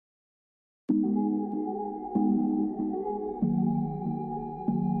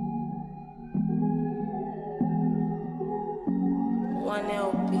One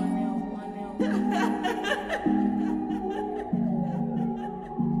LP.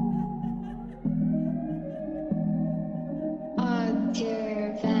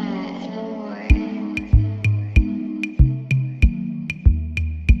 Dear bad boy.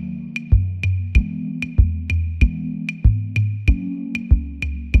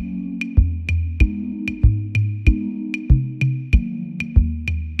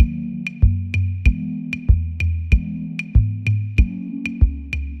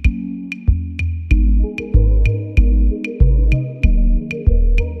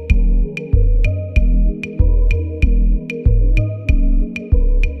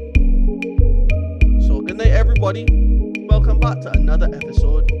 So, good night, everybody. Welcome back to another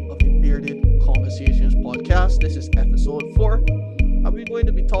episode of the Bearded Conversations podcast. This is episode 4, and we're going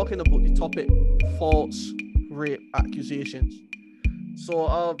to be talking about the topic false rape accusations.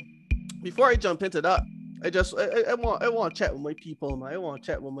 So, before I jump into that, I want to chat with my people, man. I want to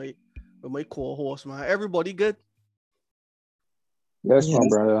chat with my co-host, man. Everybody good? Yes, my Yes,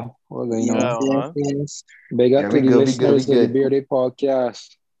 brother. What's going yes, on? yes, Huh? yes. Big up Yeah, to we the good, we good, we listeners of the good. Bearded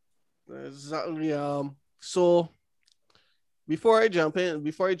Podcast. Exactly. So before I jump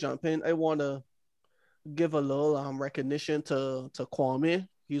in, I want to give a little recognition to Kwame.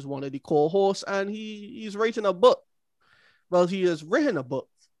 He's one of the co-hosts, and he's writing a book. Well, he has written a book,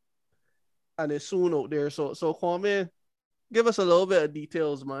 and it's soon out there. So Kwame, give us a little bit of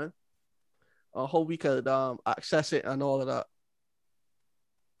details, man, on how we could access it and all of that.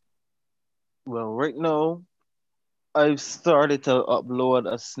 Well, right now, I've started to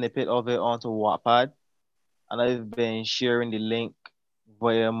upload a snippet of it onto Wattpad, and I've been sharing the link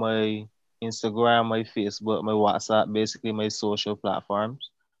via my Instagram, my Facebook, my WhatsApp, basically my social platforms.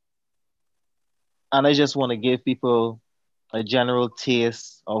 And I just want to give people a general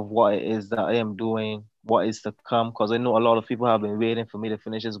taste of what it is that I am doing, what is to come, because I know a lot of people have been waiting for me to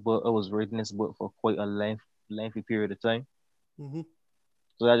finish this book. I was reading this book for quite a lengthy period of time. Mm-hmm.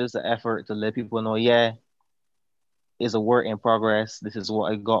 So that's just an effort to let people know, yeah, it's a work in progress. This is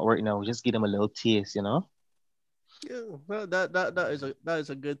what I got right now. Just give them a little taste, you know? Yeah, well, that is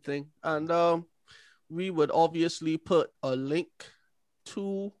a good thing, and we would obviously put a link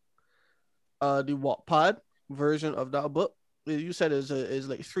to the Wattpad version of that book. You said is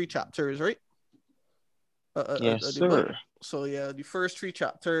like 3 chapters, right? Yes, The book. sir. So yeah, the first 3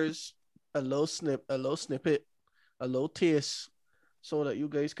 chapters, a little snippet, a little taste, so that you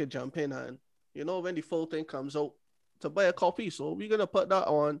guys could jump in and when the full thing comes out to buy a copy. So we're gonna put that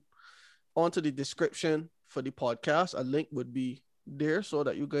onto the description for the podcast. A link would be there so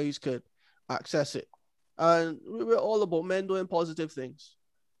that you guys could access it. And we're all about men doing positive things.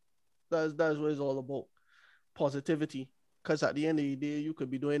 That's what it's all about. Positivity. Because at the end of the day, you could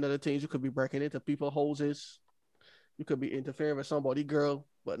be doing other things. You could be breaking into people's houses. You could be interfering with somebody girl.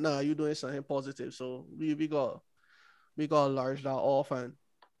 But nah, you're doing something positive. So we got to large that off and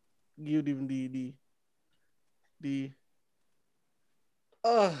give them the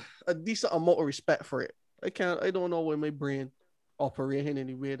uh a decent amount of respect for it. I don't know why my brain operating in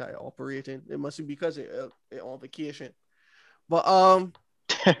the way that I operating. It must be because it on vacation. But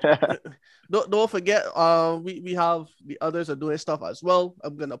don't forget, we have the others are doing stuff as well.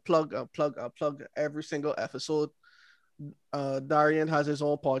 I'm gonna plug every single episode. Darian has his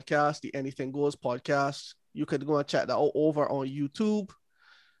own podcast, the Anything Goes podcast. You could go and check that out over on YouTube.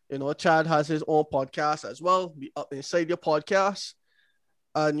 Chad has his own podcast as well, the Up Inside Your Podcast.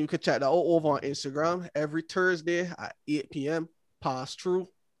 And you can check that out over on Instagram every Thursday at 8 p.m. Pass through.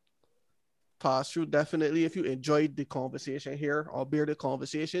 Definitely. If you enjoyed the conversation here or Bearded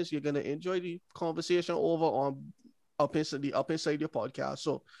Conversations, you're gonna enjoy the conversation over on Up Inside Your Podcast.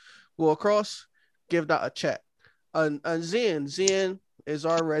 So go across, give that a check. And Zane is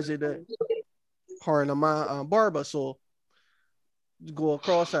our resident Harnama barber. So go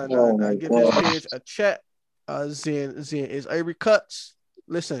across Oh my and give his God. page a check. Zane is Ivory Cuts.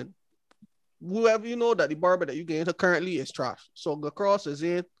 Listen, whoever you know that the barber that you get into currently is trash. So go across to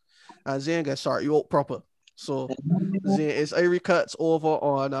Zane, and Zane can start you out proper. So Zane is Ivory Cuts over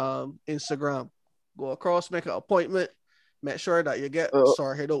on Instagram. Go across, make an appointment, make sure that you get uh,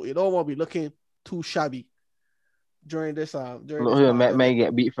 started out. You don't want to be looking too shabby during Look this here, man pandemic.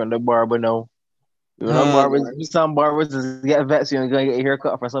 get beat from the barber now. Man, Some barbers is get vexed and gonna get a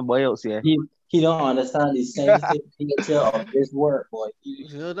haircut for somebody else, yeah. he don't understand the sensitive nature of this work, boy. He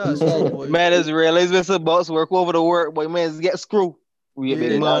That's said true, boy. Man is real. It's been some boss work over the work, but man, get screw. We get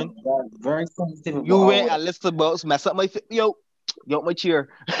big Yeah, that man. that very sensitive You about went our and listen boss, mess up my yo, my chair.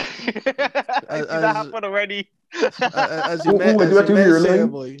 I see that as happen already. as you met Who would as what you you met hear, saying,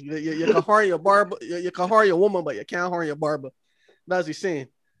 like? boy, you can harm your barber, you can harm your woman, but you can't harm your barber. That's he saying.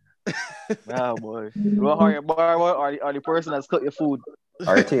 Ah, boy. You want to hire your barber or the person that's cook your food?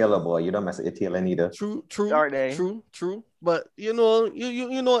 Or a tailor, boy. You don't mess with your tailor neither. True, Are they? true. But you know,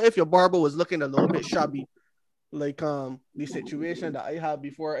 you know, if your barber was looking a little bit shabby, like the situation that I had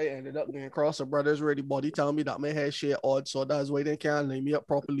before I ended up getting across a brother's ready body telling me that my hair shit odd, so that's why they can't lay me up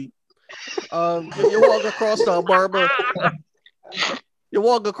properly. You walk across to a barber,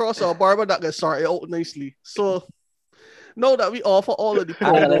 that can start it out nicely. So know that we offer all of the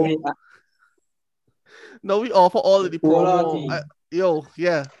I gotta promo. be, No, we offer all of the hold on, promo. T.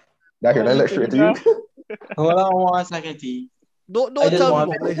 Yeah. That should Oh, I you look can straight do to you? that? Hold on 1 second, T. Don't I just tell me want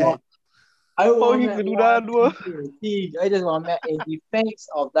about my to head. I Oh, want he to can do make that, one boy. thing clear. T, I just want to make in defense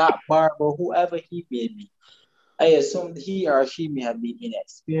of that barber, whoever he may be. I assume he or she may have been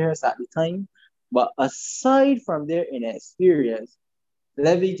inexperienced at the time, but aside from their inexperience,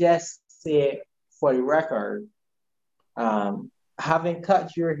 let me just say for the record, having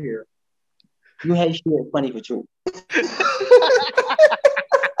cut your hair, you had shit funny for you.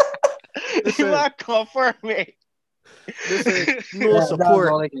 You Listen, are confirming. listen, no Yeah, that's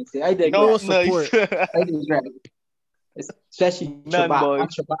support. all I can say. I dig No that. Nice. support. I dig that. Especially None, Shabbat. boy. On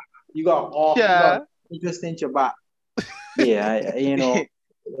Shabbat, you got Yeah. interesting Shabbat. Yeah, you know.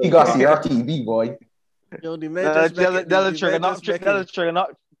 You got CRTV, boy. Yo, the man just make it. That'll The trigger man not. just make That'll it. trigger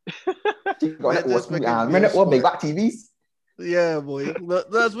not. You got Man that just was make it minute what big sport. back TVs? Yeah, boy.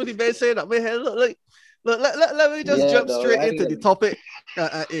 That's what the man saying. That man look like. Let me just Yeah, jump though. straight I into get the it. topic.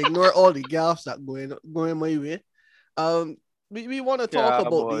 Ignore all the gaffes that going my way. We want to talk Yeah,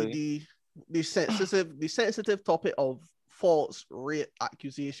 about boy. the sensitive topic of false rape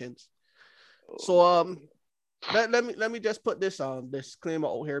accusations. So let me just put this disclaimer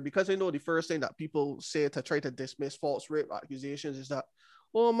out here, because I know the first thing that people say to try to dismiss false rape accusations is that,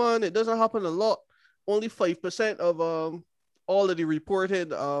 oh man, it doesn't happen a lot. Only 5% of all of the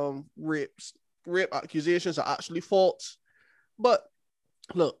reported rape accusations are actually false. But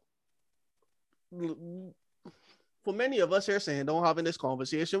look, for many of us here saying don't having this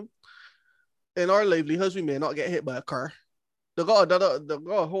conversation, in our livelihoods we may not get hit by a car. They got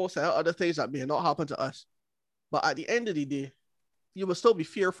a whole set of other things that may not happen to us. But at the end of the day, you will still be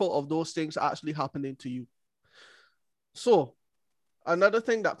fearful of those things actually happening to you. So another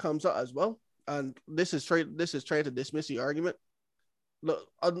thing that comes up as well, and this is trying to dismiss the argument. Look,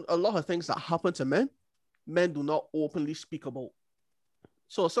 a lot of things that happen to men do not openly speak about.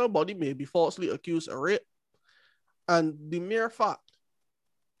 So somebody may be falsely accused of rape, and the mere fact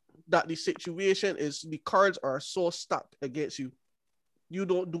that the situation is, the cards are so stacked against you, you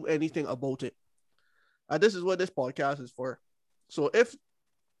don't do anything about it. And this is what this podcast is for. So if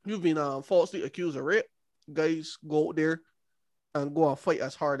you've been falsely accused of rape, guys, go out there and go and fight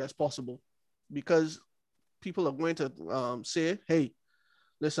as hard as possible, because people are going to say, hey,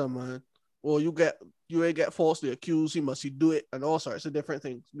 listen, man, well, you ain't get falsely accused, you must do it, and all sorts of different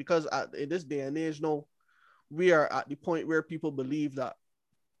things. Because in this day and age now, we are at the point where people believe that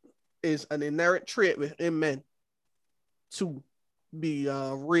is an inherent trait within men to be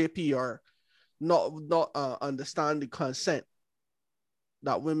rapey or not understand the consent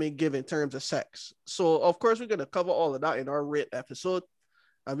that women give in terms of sex. So of course we're gonna cover all of that in our rape episode,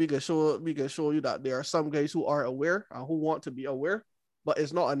 and we can show you that there are some guys who are aware and who want to be aware, but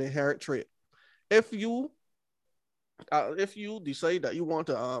it's not an inherent trait. If you decide that you want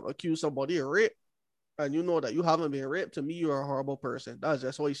to accuse somebody of rape, and you know that you haven't been raped, to me you're a horrible person. That's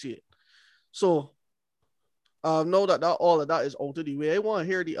just how I see it. So know that all of that is out of the way. I want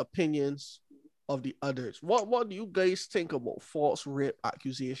to hear the opinions of the others. What do you guys think about false rape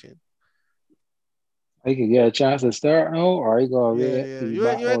accusation? I could get a chance to start now, or I gotta Yeah, wait yeah. till you You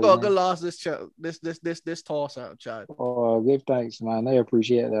back ain't out gonna again. last this toss out, Chad. Oh, give thanks, man. I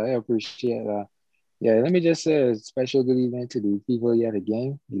appreciate that. I appreciate that. Yeah, let me just say a special good evening to the people yet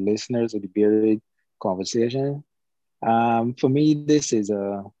again, the listeners of the Bearded Conversation. For me, this is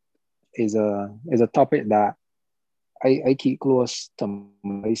a topic that I keep close to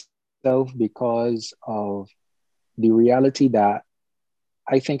myself because of the reality that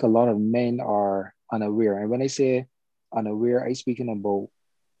I think a lot of men are unaware. And when I say unaware, I'm speaking about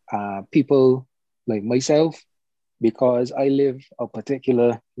people like myself, because I live a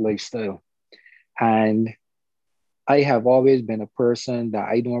particular lifestyle. And I have always been a person that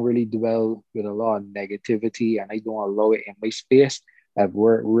I don't really dwell with a lot of negativity, and I don't allow it in my space. I've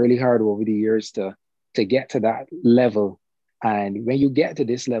worked really hard over the years to get to that level. And when you get to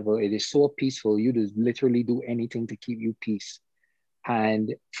this level, it is so peaceful. You just literally do anything to keep you peace.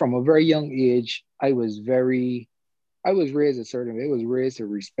 And from a very young age, I was raised a certain way. I was raised to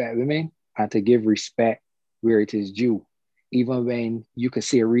respect women and to give respect where it is due. even when you could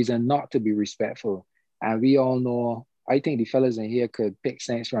see a reason not to be respectful. And we all know, I think the fellas in here could pick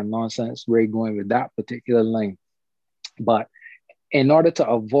sense from nonsense where you're going with that particular line. But in order to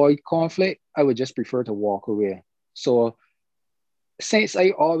avoid conflict, I would just prefer to walk away. So since I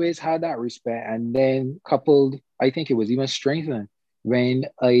always had that respect, and then coupled, I think it was even strengthened when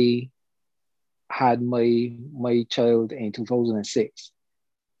I had my child in 2006,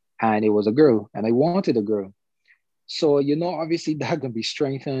 and it was a girl, and I wanted a girl. So, obviously that can be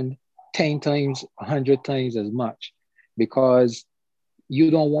strengthened 10 times, 100 times as much, because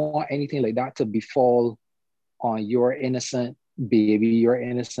you don't want anything like that to befall on your innocent baby, your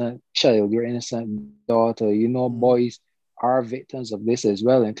innocent child, your innocent daughter. Boys are victims of this as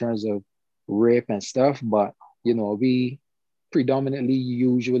well in terms of rape and stuff, but we predominantly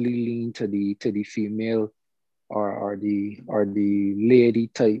usually lean to the female or the lady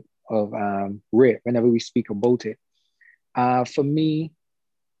type of rape whenever we speak about it. For me,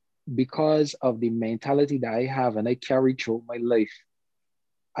 because of the mentality that I have and I carry through my life,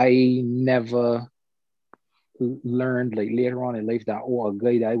 I never learned like later on in life that a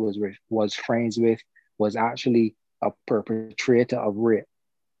guy that I was friends with was actually a perpetrator of rape.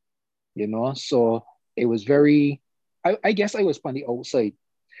 So it was very, I guess I was on the outside,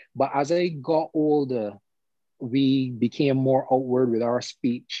 but as I got older, we became more outward with our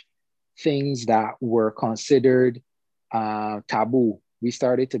speech. Things that were considered taboo, we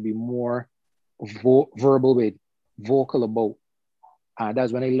started to be more vocal about.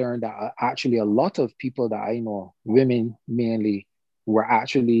 That's when I learned that actually a lot of people that I know, women mainly, were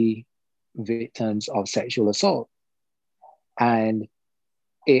actually victims of sexual assault. And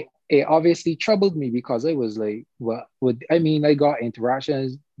it obviously troubled me because I was like, I got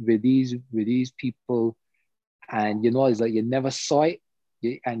interactions with these people, and it's like you never saw it.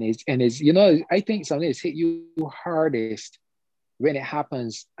 And it's I think something is hit you hardest when it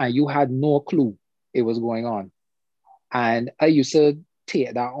happens and you had no clue it was going on. And I used to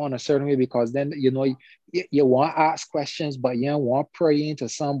take that on a certain way, because then you want to ask questions, but you don't want to pry into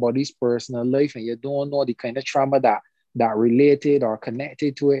somebody's personal life, and you don't know the kind of trauma that related or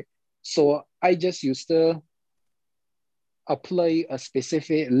connected to it. So I just used to apply a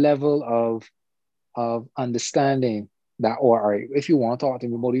specific level of understanding that, all right, if you want to talk to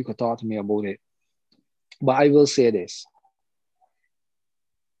me about it, you could talk to me about it. But I will say this.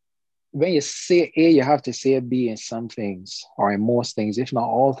 When you say A, you have to say B in some things, or in most things, if not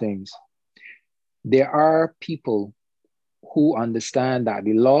all things. There are people who understand that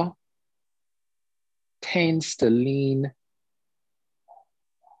the law tends to lean,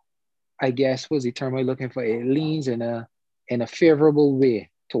 I guess, what's the term I'm looking for? It leans in a favorable way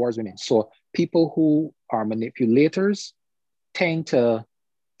towards women. So people who are manipulators tend to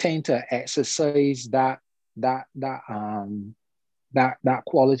exercise that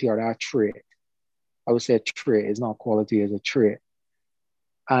quality or that trait. I would say a trait. It's not quality, it's a trait.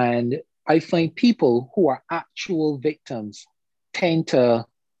 And I find people who are actual victims tend to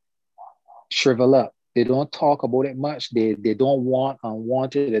shrivel up. They don't talk about it much. They don't want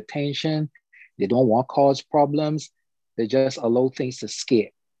unwanted attention. They don't want cause problems. They just allow things to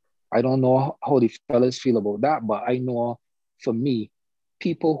skate. I don't know how the fellas feel about that, but I know for me,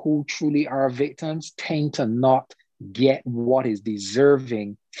 people who truly are victims tend to not get what is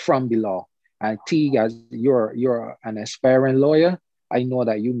deserving from the law. And T, as you're an aspiring lawyer, I know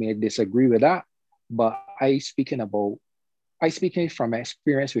that you may disagree with that, but I speaking from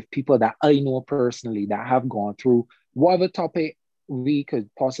experience with people that I know personally that have gone through whatever topic we could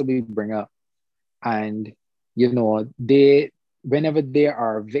possibly bring up. And, whenever they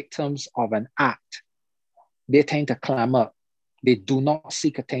are victims of an act, they tend to clam up. They do not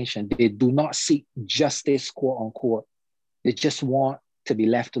seek attention. They do not seek justice, quote unquote. They just want to be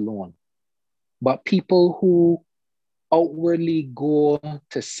left alone. But people who outwardly go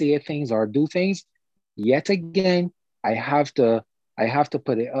to say things or do things, yet again, I have to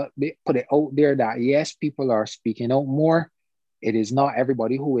put it out there that yes, people are speaking out more. It is not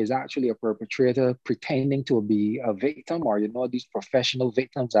everybody who is actually a perpetrator pretending to be a victim, or these professional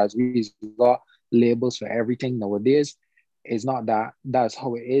victims, as we got labels for everything nowadays. It's not that that's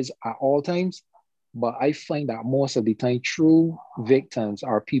how it is at all times. But I find that most of the time, true victims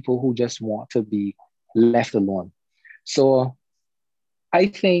are people who just want to be left alone. So I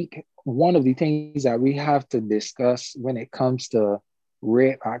think one of the things that we have to discuss when it comes to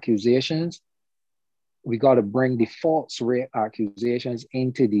rape accusations, we got to bring the false rape accusations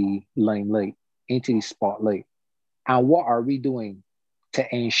into the limelight, into the spotlight. And what are we doing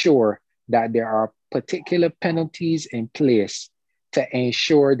to ensure that there are particular penalties in place to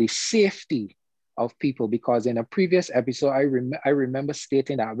ensure the safety of people, because in a previous episode, I remember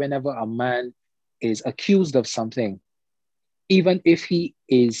stating that whenever a man is accused of something, even if he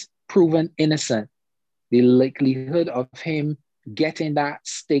is proven innocent, the likelihood of him getting that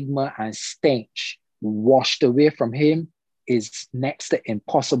stigma and stench washed away from him is next to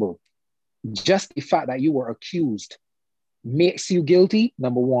impossible. Just the fact that you were accused makes you guilty,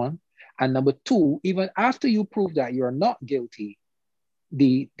 number one. And number two, even after you prove that you're not guilty,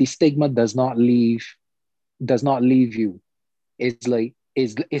 the stigma does not leave you. It's like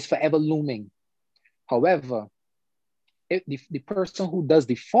it's forever looming. However, if the person who does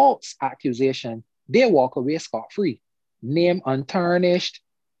the false accusation, they walk away scot-free. Name untarnished,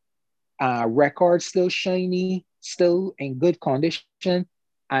 record still shiny, still in good condition,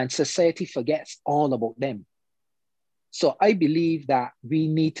 and society forgets all about them. So I believe that we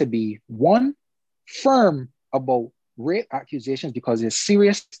need to be, one, firm about rape accusations because it's a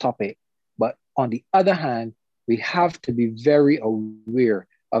serious topic. But on the other hand, we have to be very aware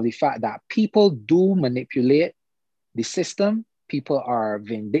of the fact that people do manipulate the system. People are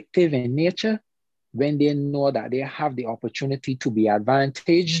vindictive in nature when they know that they have the opportunity to be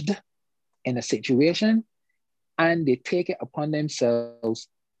advantaged in a situation, and they take it upon themselves,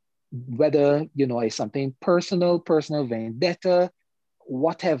 whether, it's something personal vendetta,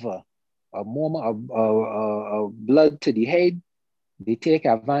 whatever, a moment of blood to the head, they take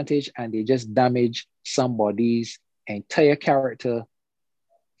advantage and they just damage somebody's entire character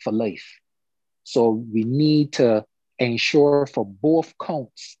for life. So we need to ensure for both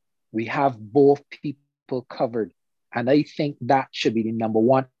counts, we have both people covered. And I think that should be the number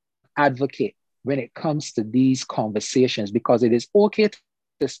one advocate when it comes to these conversations, because it is okay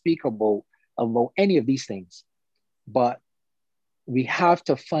to speak about any of these things, but we have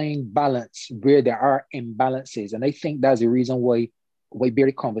to find balance where there are imbalances. And I think that's the reason why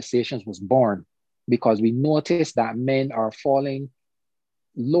Bearded Conversations was born, because we noticed that men are falling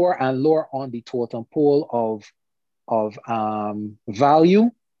lower and lower on the totem pole of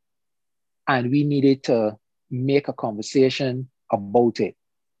value, and we needed to make a conversation about it.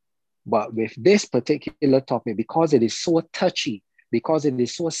 But with this particular topic, because it is so touchy, because it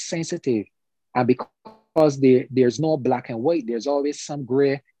is so sensitive, and because there's no black and white, there's always some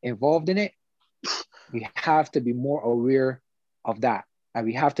gray involved in it, we have to be more aware of that, and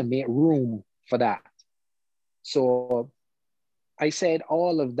we have to make room for that. So I said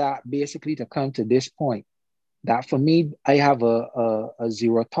all of that basically to come to this point, that for me, I have a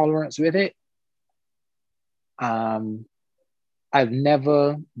zero tolerance with it. I've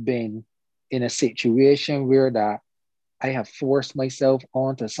never been in a situation where that I have forced myself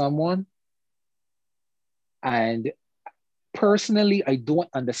onto someone. And personally, I don't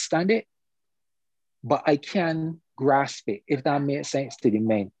understand it, but I can grasp it, if that makes sense to the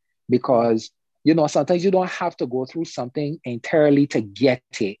men. Because, sometimes you don't have to go through something entirely to get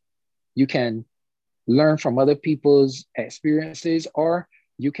it. You can learn from other people's experiences, or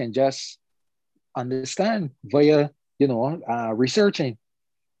you can just understand via, researching.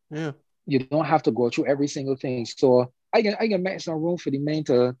 Yeah. You don't have to go through every single thing. So I can make some room for the men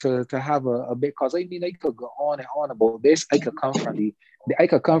to have a bit, because I could go on and on about this. I could come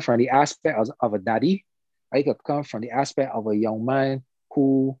from the aspect of a daddy. I could come from the aspect of a young man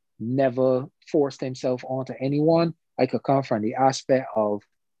who never forced himself onto anyone. I could come from the aspect of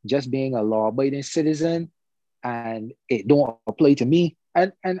just being a law-abiding citizen, and it don't apply to me.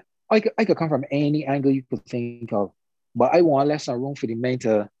 And I could come from any angle you could think of. But I want less room for the men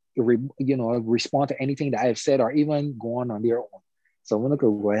to respond to anything that I've said, or even go on their own. So I'm gonna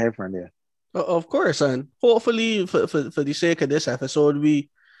go ahead from there. Of course, and hopefully for the sake of this episode, we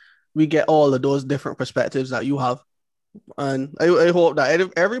get all of those different perspectives that you have. And I hope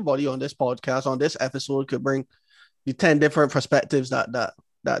that everybody on this podcast, on this episode, could bring the 10 different perspectives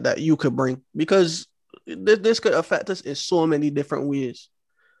that you could bring, because this could affect us in so many different ways.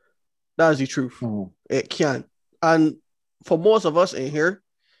 That is the truth. Mm. It can. And for most of us in here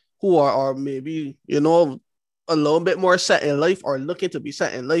who are maybe, a little bit more set in life, or looking to be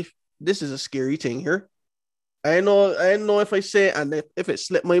set in life, this is a scary thing here. I know if I say it and if it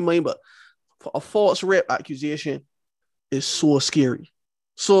slipped my mind, but a false rape accusation is so scary.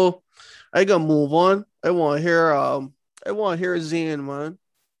 So I gotta move on. I want to hear Zane, man.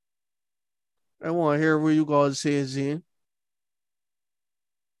 I want to hear what you guys say, Zane.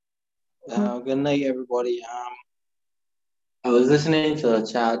 Good night, everybody. I was listening to the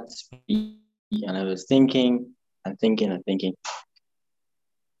chat speak, and I was thinking and thinking and thinking.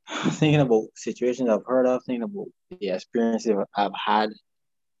 Thinking about situations I've heard of, thinking about the experiences I've had.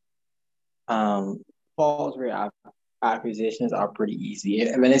 False rape accusations are pretty easy.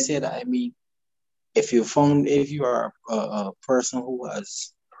 When I say that, I mean if you are a person who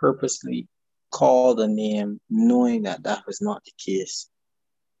has purposely called a name knowing that that was not the case,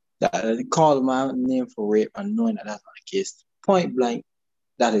 that called my name for rape and knowing that that's not the case, point blank,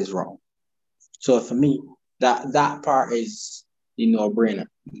 that is wrong. So for me, that part is the no-brainer.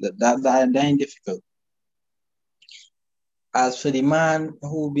 That ain't difficult. As for the man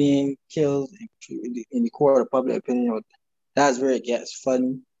who being killed in the court of public opinion, that's where it gets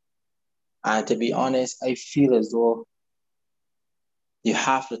funny. And to be honest, I feel as though you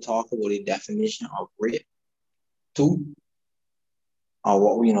have to talk about the definition of rape too, or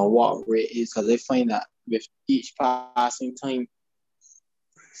what rape is, because I find that with each passing time,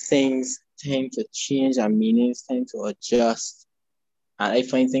 things tend to change and meanings tend to adjust, and I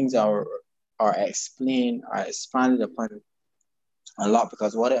find things are explained, are expanded upon a lot,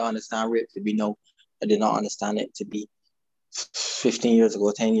 because what I understand rape to be now, I did not understand it to be 15 years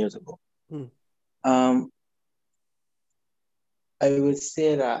ago, 10 years ago. Hmm. I would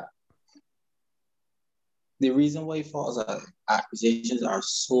say that the reason why false accusations are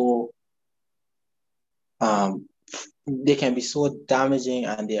so they can be so damaging,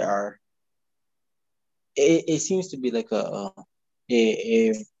 and it seems to be like a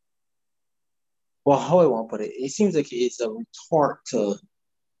well, how I want to put it, it seems like it's a retort to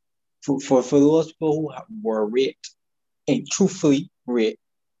for those people who were raped and truthfully raped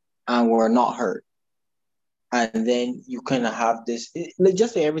and were not hurt. And then you kind of have this,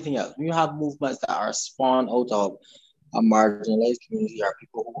 just like everything else. You have movements that are spawned out of a marginalized community, or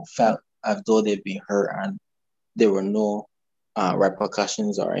people who felt as though they've been hurt and there were no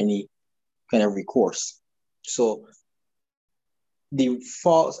repercussions or any kind of recourse. So the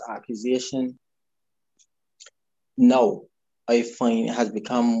false accusation now, I find, has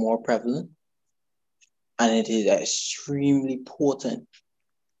become more prevalent, and it is extremely potent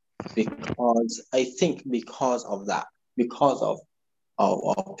because I think because of that, because of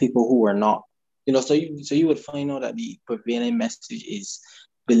people who are not, so you would find out that the prevailing message is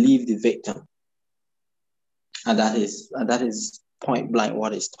believe the victim, and that is point blank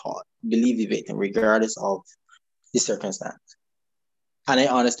what is taught. Believe the victim regardless of the circumstance. And I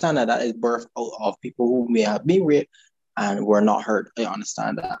understand that that is birthed out of people who may have been raped and were not hurt. I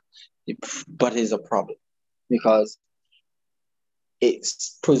understand that, but it's a problem because it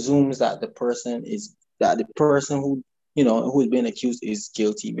presumes that the person who who is being accused is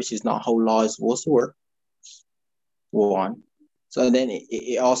guilty, which is not how law is supposed to work. One. So then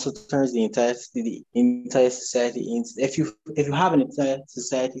it also turns the entire society. If you have an entire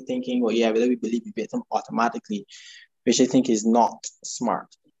society thinking, well, yeah, but let me believe the victim automatically, which I think is not smart,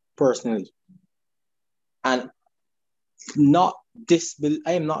 personally. And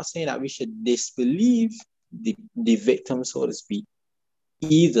I am not saying that we should disbelieve the victim, so to speak.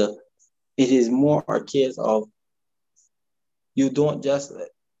 Either it is more a case of you don't just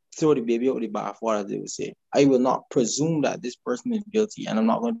throw the baby out the bathwater, as they would say. I will not presume that this person is guilty, and I'm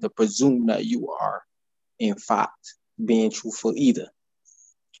not going to presume that you are, in fact, being truthful either.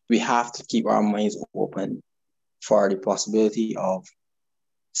 We have to keep our minds open for the possibility of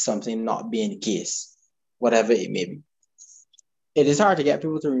something not being the case, whatever it may be. It is hard to get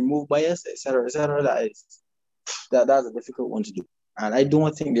people to remove bias, etc., etc. That's a difficult one to do. And I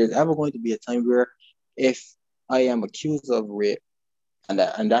don't think there's ever going to be a time where if I am accused of rape and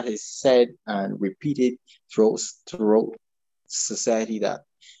that is said and repeated throughout society, that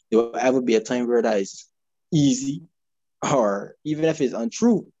there will ever be a time where that is easy, or even if it's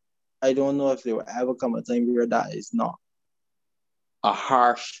untrue, I don't know if there will ever come a time where that is not a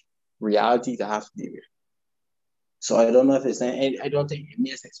harsh reality to have to deal with. So I don't know if it's, I don't think it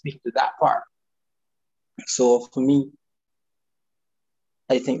makes sense speak to that part. So for me,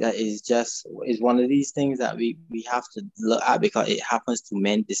 I think that is one of these things that we have to look at, because it happens to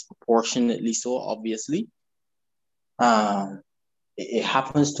men disproportionately so, obviously. It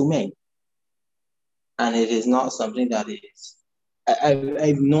happens to men. And it is not something that is,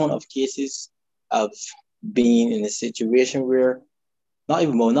 I've known of cases of being in a situation where,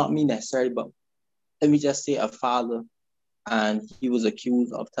 not me necessarily, but let me just say a father, and he was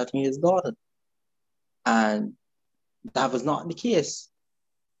accused of touching his daughter. And that was not the case.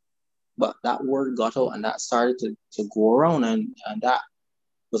 But that word got out, and that started to go around, and that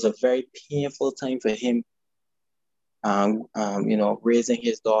was a very painful time for him. Raising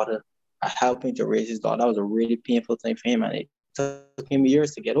his daughter, helping to raise his daughter, that was a really painful time for him, and it took him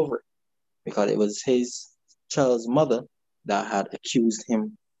years to get over it, because it was his child's mother that had accused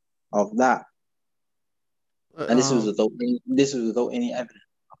him of that, and this was without any evidence.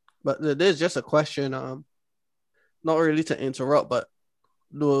 But there's just a question, not really to interrupt, but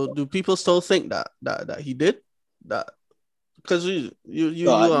do people still think that he did that? Because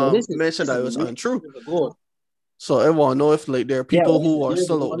This mentioned that it was is untrue. years ago. So I want to know if like there are Yeah, people but this who is are years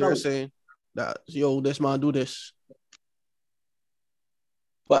still ago out there now. saying that this man do this.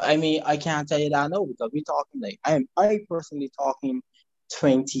 But I mean, I can't tell you that now because we're talking like I personally talking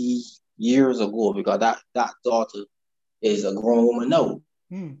 20 years ago because that daughter is a grown woman now.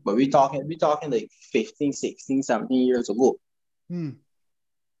 But we're talking like 15, 16, 17 years ago.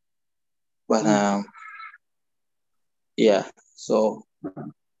 But yeah, so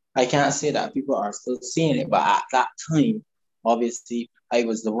I can't say that people are still seeing it, but at that time, obviously I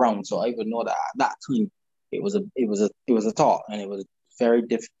was around, so I would know that at that time it was a thought, and it was a very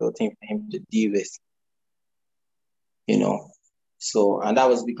difficult thing for him to deal with, you know. So, and that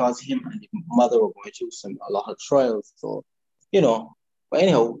was because him and his mother were going through a lot of trials. So, you know, but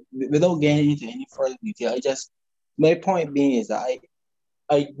anyhow, without getting into any further detail, my point being is that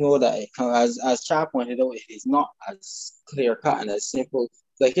I know that as Chad pointed out, it is not as clear cut and as simple.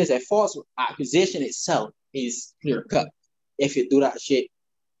 Like I said, false accusation itself is clear cut. If you do that shit,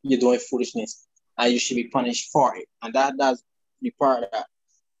 you're doing foolishness, and you should be punished for it. And that's the part that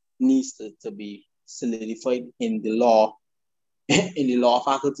needs to be solidified in the law, in the law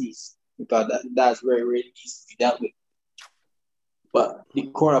faculties, because that's where it really needs to be dealt with. But the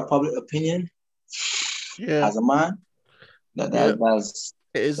court of public opinion, as a man, that's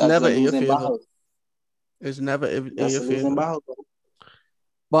it's that's never a in your losing favor. battle. It's never in That's your a losing favor. battle.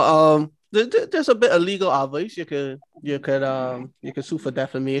 But there's a bit of legal advice. You could sue for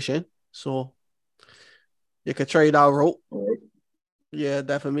defamation. So you could try that route. Right. Yeah,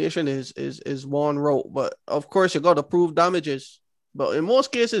 defamation is one route, but of course you got to prove damages. But in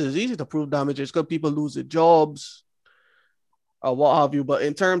most cases, it's easy to prove damages because people lose their jobs or what have you. But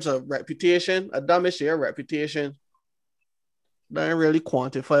in terms of reputation, a damage to your reputation, that ain't really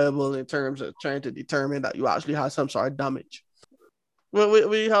quantifiable in terms of trying to determine that you actually have some sort of damage.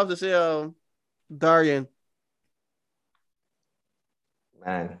 We have to say, Darian.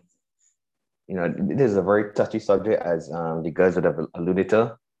 Man, this is a very touchy subject, as the guys would have alluded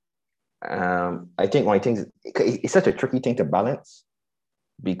to. I think one of the things, it's such a tricky thing to balance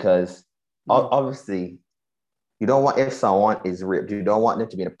because obviously you don't want, if someone is raped, you don't want them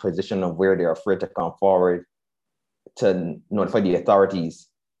to be in a position of where they're afraid to come forward to notify the authorities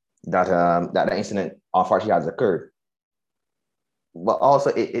that that incident unfortunately has occurred. But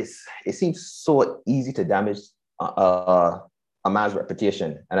also it seems so easy to damage a man's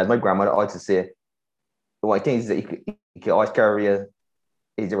reputation. And as my grandmother always used to say, one thing is that you can always carry is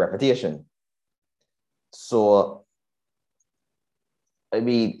your reputation. So I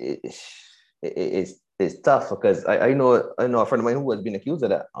mean, it's tough because I know a friend of mine who has been accused of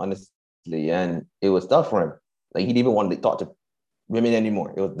that, honestly, and it was tough for him. Like, he didn't even want to talk to women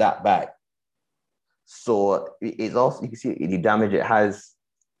anymore. It was that bad. So it's also, you can see the damage it has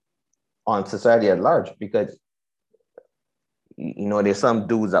on society at large, because there's some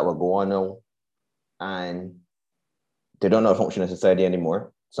dudes that will go on now and they don't know how to function in society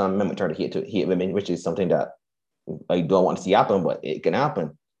anymore. Some men turn to hate women, which is something that I don't want to see happen, but it can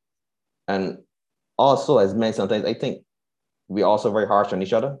happen. And also, as men, sometimes I think we're also very harsh on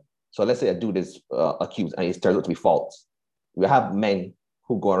each other. So let's say a dude is accused and it turns out to be false. We have men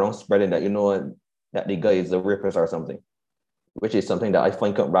who go around spreading that, that the guy is a rapist or something, which is something that I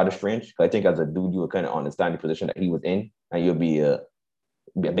find rather strange. Because I think as a dude, you would kind of understand the position that he was in, and you'll be a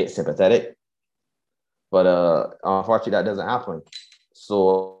bit sympathetic. But unfortunately, that doesn't happen.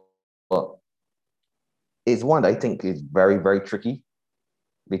 So it's one that I think is very, very tricky,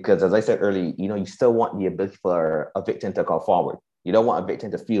 because as I said earlier, you still want the ability for a victim to come forward. You don't want a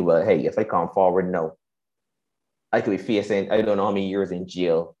victim to feel, well, hey, if I come forward, no, I could be facing, I don't know how many years in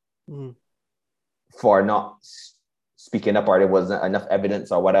jail for not speaking up, or there wasn't enough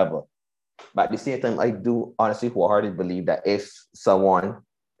evidence or whatever. But at the same time, I do honestly wholeheartedly believe that if someone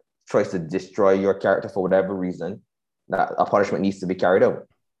tries to destroy your character for whatever reason, that a punishment needs to be carried out.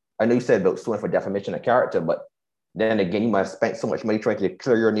 I know you said about suing for defamation of character, but then again, you might have spent so much money trying to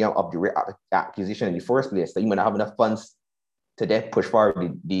clear your name of the accusation in the first place that you might not have enough funds to then push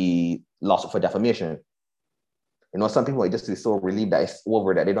forward the lawsuit for defamation. Some people might just be so relieved that it's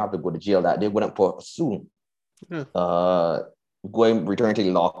over, that they don't have to go to jail, that they wouldn't pursue returning to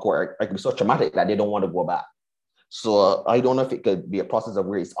the law court. It could be so traumatic that they don't want to go back. So I don't know if it could be a process of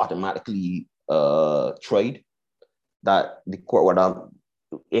where it's automatically tried, that the court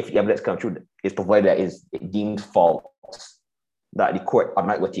would, if the evidence comes through, is provided that is deemed false, that the court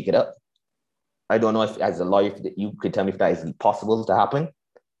might will take it up. I don't know if, as a lawyer, you could tell me if that is possible to happen,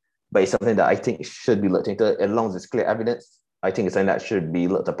 but it's something that I think should be looked into, as long as it's clear evidence I think it's something that should be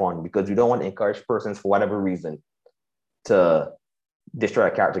looked upon, because you don't want to encourage persons for whatever reason to destroy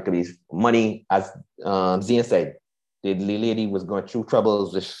a character. Could be money, as Zian said. The lady was going through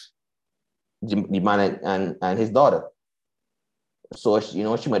troubles with the man and his daughter. So she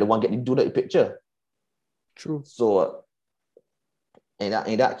might want to get to do that picture. True. So in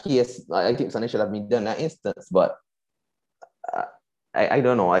that case, I think something should have been done in that instance. But I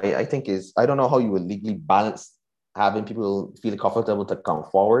don't know. I think I don't know how you would legally balance having people feel comfortable to come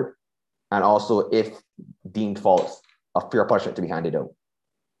forward, and also, if deemed false, a fair punishment to be handed out.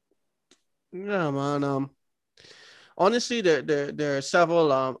 Yeah, man. Honestly, there are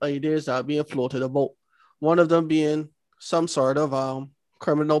several ideas that are being floated about. One of them being some sort of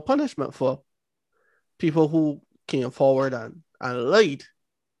criminal punishment for people who came forward and lied.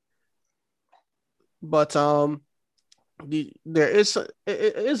 But it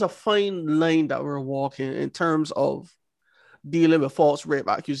is a fine line that we're walking in terms of dealing with false rape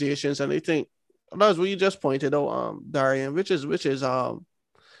accusations, and I think that's what you just pointed out, Darian, which is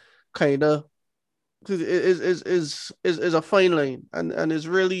kind of is a fine line, and is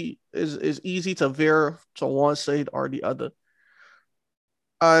really is easy to veer to one side or the other.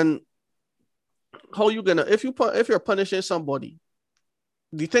 And how you gonna, if you're punishing somebody,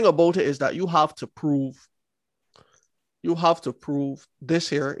 the thing about it is that you have to prove this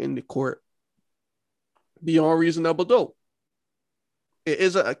here in the court beyond reasonable doubt. It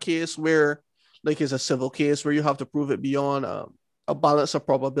isn't a case where, like, it's a civil case where you have to prove it beyond a balance of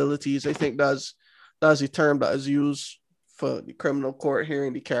probabilities. I think that's the term that is used for the criminal court here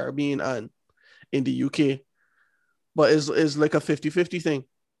in the Caribbean and in the UK. But it's like a 50-50 thing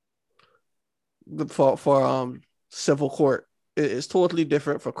for civil court. It's totally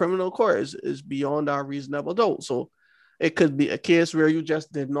different. For criminal court is beyond our reasonable doubt. So it could be a case where you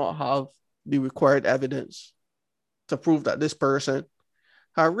just did not have the required evidence to prove that this person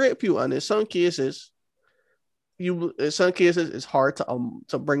had raped you, and in some cases it's hard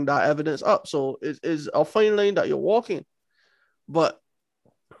to bring that evidence up. So it's a fine line that you're walking. But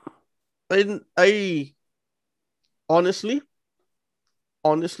I honestly,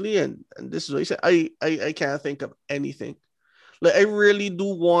 and this is what I said, I can't think of anything. Like, I really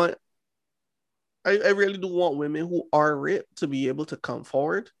do want women who are raped to be able to come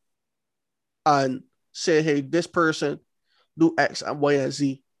forward and say, hey, this person do X and Y and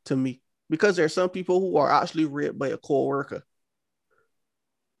Z to me. Because there are some people who are actually raped by a co-worker.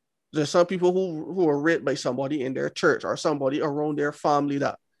 There's some people who are raped by somebody in their church or somebody around their family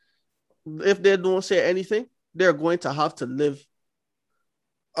that if they don't say anything, they're going to have to live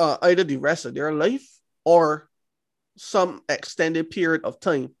either the rest of their life or some extended period of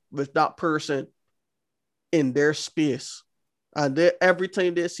time with that person in their space. And every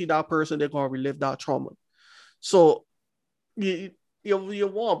time they see that person, they're going to relive that trauma. So you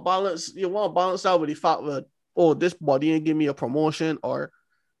want to balance that with the fact that, oh, this body ain't give me a promotion, or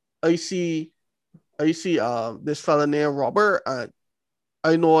I see this fella named Robert, and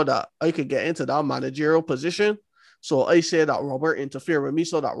I know that I could get into that managerial position. So I say that Robert interfered with me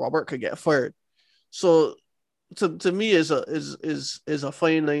so that Robert could get fired. So to me is a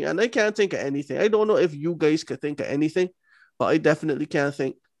fine line, and I can't think of anything. I don't know if you guys could think of anything, but I definitely can't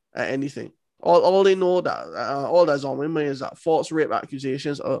think of anything. All they know that all that's on my mind is that false rape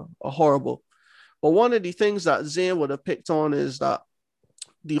accusations are horrible. But one of the things that Zane would have picked on is that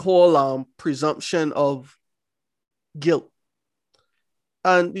the whole presumption of guilt.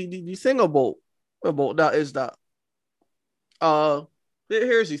 And the thing about that is that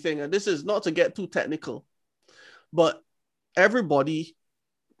here's the thing, and this is not to get too technical, but everybody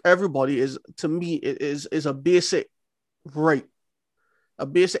is, to me, it is a basic right, a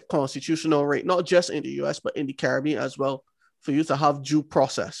basic constitutional right, not just in the US, but in the Caribbean as well, for you to have due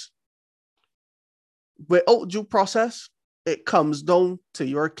process. Without due process, it comes down to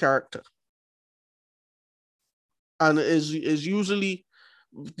your character. And is usually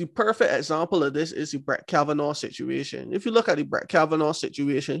the perfect example of this is the Brett Kavanaugh situation. If you look at the Brett Kavanaugh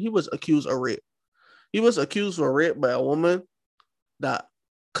situation, he was accused of rape. He was accused of rape by a woman that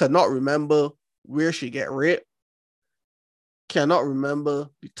could not remember where she get raped, cannot remember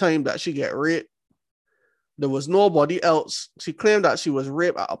the time that she get raped. There was nobody else. She claimed that she was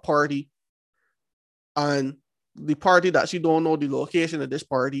raped at a party, and the party that she don't know the location of this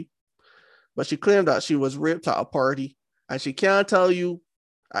party, but she claimed that she was raped at a party, and she can't tell you.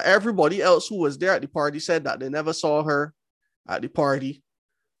 Everybody else who was there at the party said that they never saw her at the party.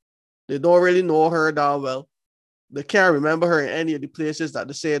 They don't really know her that well. They can't remember her in any of the places that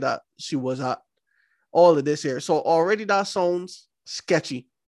they say that she was at. All of this here. So already that sounds sketchy.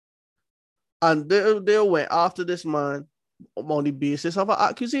 And they went after this man on the basis of an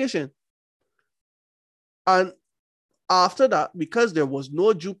accusation. And after that, because there was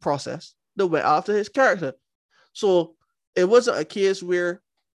no due process, they went after his character. So it wasn't a case where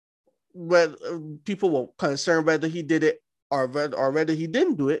people were concerned whether he did it or whether he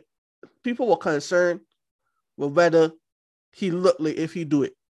didn't do it. People were concerned with whether he looked like if he do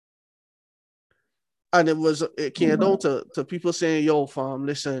it. And it came down to people saying, yo, fam,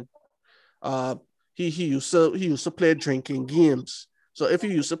 listen, he used to play drinking games. So if he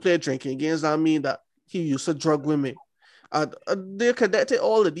used to play drinking games, that mean that he used to drug women. And they connected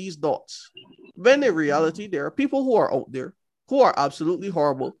all of these dots. When in reality, there are people who are out there who are absolutely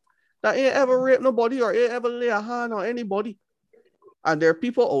horrible, that ain't ever raped nobody or ain't ever lay a hand on anybody. And there are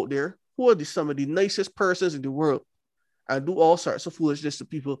people out there who are some of the nicest persons in the world and do all sorts of foolishness to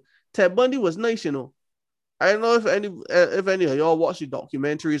people. Ted Bundy was nice, you know. I don't know if any of y'all watch the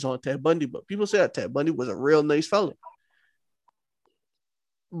documentaries on Ted Bundy, but people say that Ted Bundy was a real nice fellow.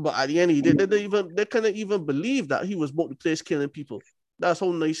 But at the end, they couldn't even believe that he was about the place killing people. That's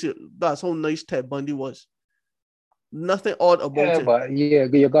how nice Ted Bundy was. Nothing odd about it. But yeah,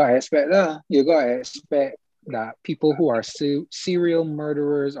 you gotta expect that. You gotta expect that people who are serial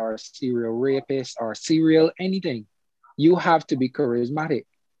murderers or serial rapists or serial anything, you have to be charismatic.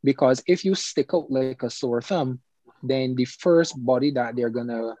 Because if you stick out like a sore thumb, then the first body that they're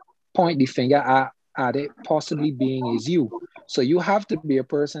gonna point the finger at it possibly being is you. So you have to be a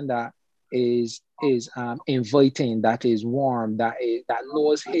person that is inviting, that is warm, that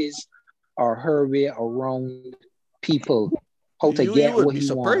knows his or her way around people, how to get what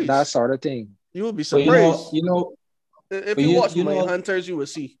he wants, that sort of thing. You would be surprised. You know, if you watch Mindhunters, you will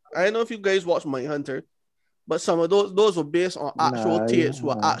see. I don't know if you guys watch Mindhunter, but some of those were based on actual tapes,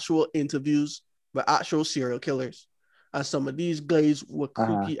 were actual interviews with actual serial killers. And some of these guys were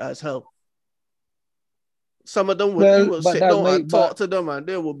creepy as hell. Some of them would sit down and talk to them, and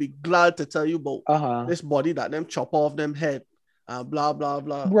they will be glad to tell you about this body that them chop off them head and blah, blah,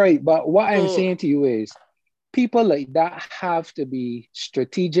 blah. Right, but what I'm saying to you is people like that have to be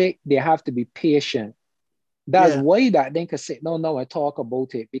strategic. They have to be patient. That's why that they can sit down now and talk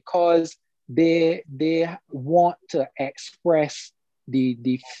about it, because they want to express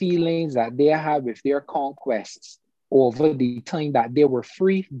the feelings that they have with their conquests over the time that they were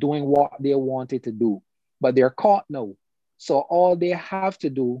free doing what they wanted to do. But they're caught now. So all they have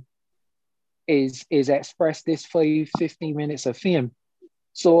to do is express this 15 minutes of fame.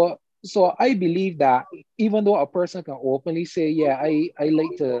 So I believe that even though a person can openly say, yeah, I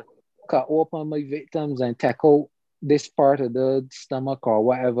like to cut open my victims and take out this part of the stomach or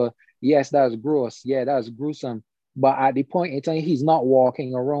whatever. Yes, that's gross. Yeah, that's gruesome. But at the point in time, he's not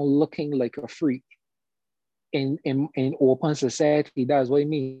walking around looking like a freak in open society. That's what I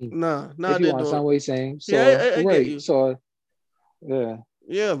mean. No, if you understand what he's saying. So, yeah, I right. Get you. So, yeah.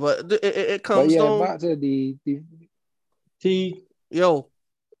 Yeah, but it comes down. Back to the yo.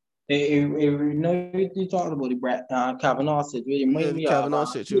 If you know you talked about the Brett Kavanaugh situation. The Kavanaugh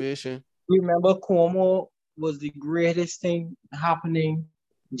situation. You remember Cuomo was the greatest thing happening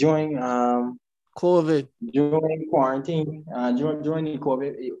during COVID, during quarantine, during the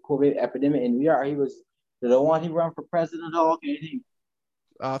COVID epidemic in New York. He was the one he ran for president or anything.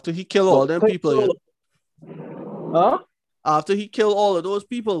 After he killed all them people. Huh? After he killed all of those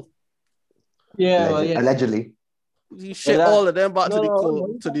people. Yeah, allegedly. He shit all of them back to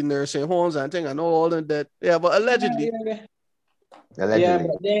the nursing homes and thing. I know all of that. Yeah, but allegedly. Allegedly. Yeah,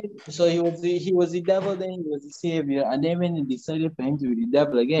 but then so he was the devil, then he was the savior, and then when he decided for him to be the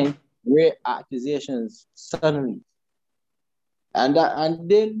devil again, great accusations suddenly. And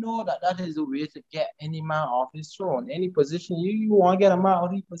they know that is the way to get any man off his throne. Any position you want to get a man out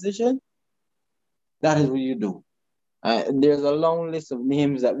of his position, that is what you do. There's a long list of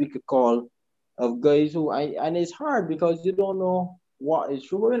names that we could call of guys who, and it's hard because you don't know what is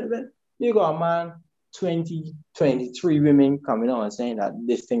true. You got a man, 23 women coming on and saying that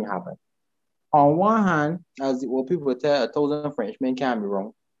this thing happened. On one hand, as what people tell, 1,000 Frenchmen can't be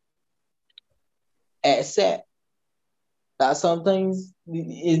wrong. Except that sometimes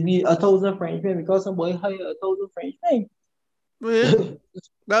it be 1,000 Frenchmen because somebody hired 1,000 Frenchmen. Yeah,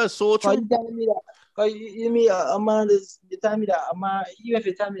 that's so true. You telling me that? Cause you mean a man is? You tell me that a man? Even if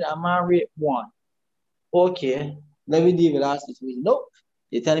you tell me that a man raped one, okay, let me deal with that situation. Nope,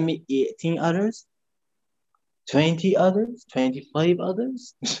 you're telling me 18 others, 20 others, 25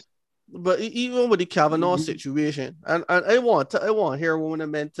 others. But even with the Kavanaugh situation, and I want to hear what women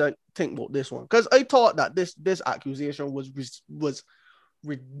meant to think about this one, because I thought that this accusation was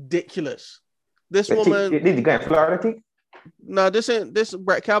ridiculous. This woman did the guy in Florida? No, this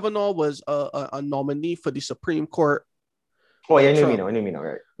Brett Kavanaugh was a nominee for the Supreme Court, Oh, yeah, I Trump. know,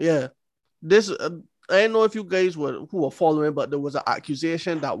 right? Yeah, this I don't know if you guys were who were following, but there was an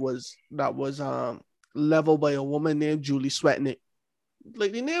accusation that was leveled by a woman named Julie Swetnick.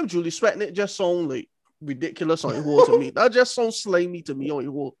 Like the name Julie Swetnick just sounds like ridiculous on your whole to me. That just sounds slimy to me on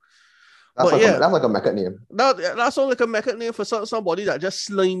your whole. But yeah, That's like a mecca name. that sounds like a mecca name for somebody that just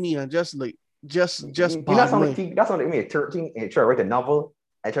slimy and just like just You bad sound mind. like, that sound like me at 13 and try to write a novel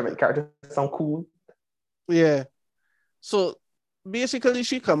and try to make characters sound cool. Yeah. So basically,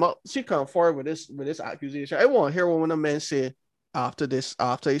 she come forward with this accusation. I want to hear what one of the men say after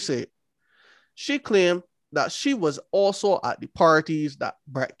he said she claimed that she was also at the parties that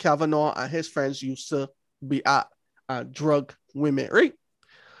Brett Kavanaugh and his friends used to be at and drug women, right?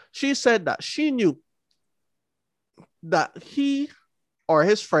 She said that she knew that he or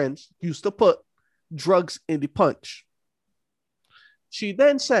his friends used to put drugs in the punch. She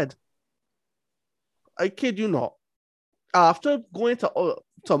then said, I kid you not, after going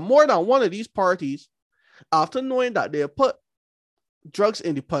to more than one of these parties, after knowing that they put drugs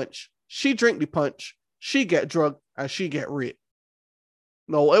in the punch, she drink the punch, she get drugged, and she get raped.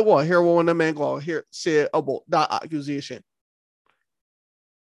 No, I want to hear what one of the men go here say about that accusation.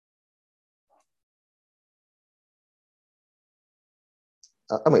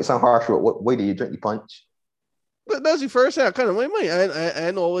 I mean, it sound harsh, but what way do you drink the punch? But that's the first thing I kind of went,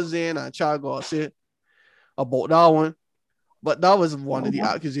 I know what Zane and Chago said about that one, but that was one of the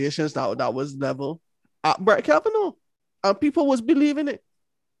accusations that was leveled at Brett Kavanaugh, and people was believing it.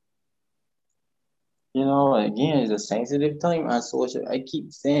 You know, again, it's a sensitive time on social. I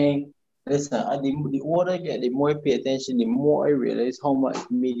keep saying, listen, the older I get, the more I pay attention, the more I realize how much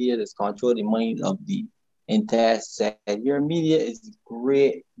media does control the mind of the entire set. Your media is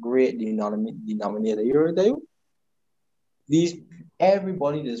great denominator. You heard that?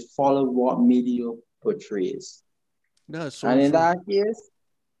 Everybody just follow what media portrays. That's so And in true. that case,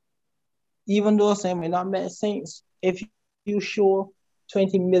 even though some may not make sense, if you show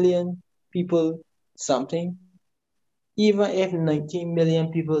 20 million people something, even if 19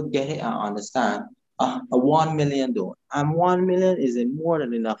 million people get it and understand, a 1 million don't. And 1 million isn't more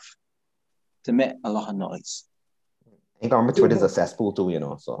than enough to make a lot of noise. And government Twitter is a cesspool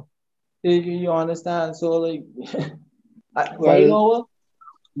too, so. You understand? So, like, Well,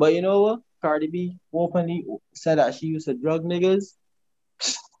 but you know what? Cardi B openly said that she used to drug niggas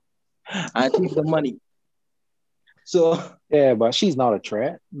and keep the money. So yeah, but she's not a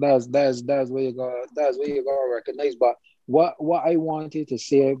threat. That's where you gotta recognize. But what I wanted to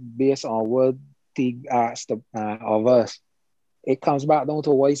say based on what Teague asked of us, it comes back down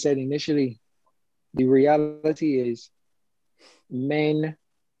to what I said initially. The reality is men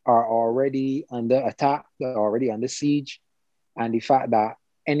are already under attack, they're already under siege, and the fact that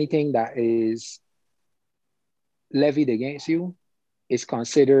anything that is levied against you is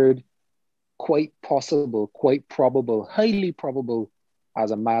considered quite possible, quite probable, highly probable,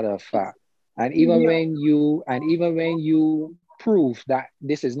 as a matter of fact. And even when you prove that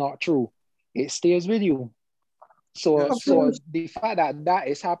this is not true, it stays with you. So the fact that that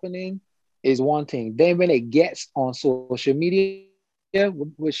is happening is one thing. Then when it gets on social media,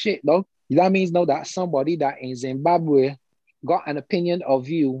 with shit, though, that means now that somebody that in Zimbabwe got an opinion of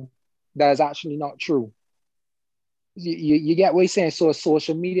you that is actually not true. You get what I'm saying? So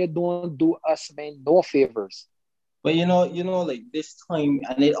social media don't do us men no favors. But like this time,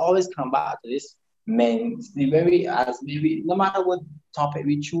 and it always come back to this, men, maybe no matter what topic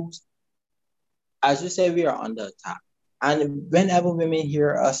we choose, as you say, we are under attack. And whenever women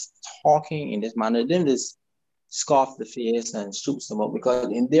hear us talking in this manner, then just scoff the face and shoot them up, because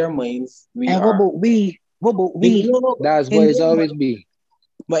in their minds What about we? That's what it's always be.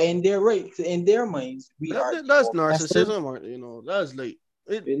 But in their minds, that's narcissism, that's like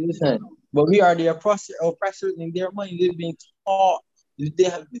listen. But we are the oppressors in their mind. They have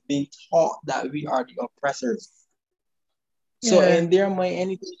been taught that we are the oppressors. So in their mind,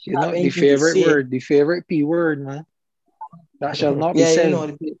 anything the favorite P word, man. That shall not be said.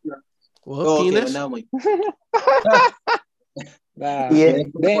 Penis.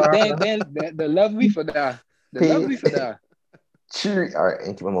 Then the love me for that. Sure. All right,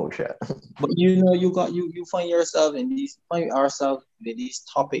 into my mode chat. But you find ourselves with these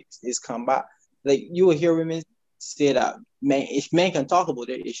topics is come back. Like you will hear women say that men can talk about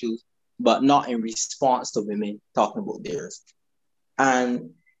their issues, but not in response to women talking about theirs.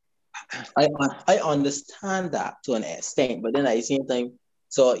 And I understand that to an extent, but then at the same time,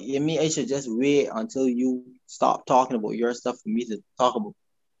 so I should just wait until you stop talking about your stuff for me to talk about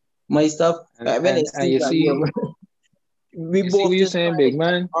my stuff. We both see what you're saying, big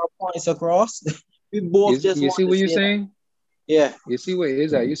man. Our points across. We both you see what you're saying? Yeah. You see what it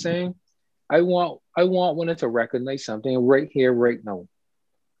is that you're saying? I want women to recognize something right here, right now.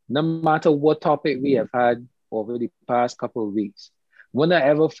 No matter what topic we have had over the past couple of weeks, when I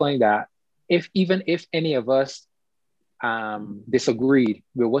ever find that even if any of us disagreed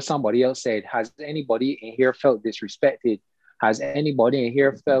with what somebody else said, has anybody in here felt disrespected? Has anybody in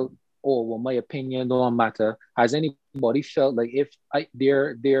here felt, oh, well, my opinion don't matter? Has anybody felt like if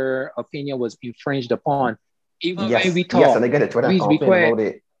their opinion was infringed upon? Even when we Yes, and talk, they get a Twitter and please be complain quiet. about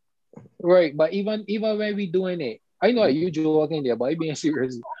it. Right, but even when we doing it, I know you joking there, but I being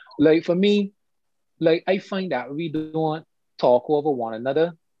serious. Like for me, like I find that we don't talk over one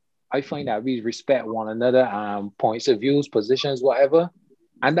another. I find that we respect one another, points of views, positions, whatever,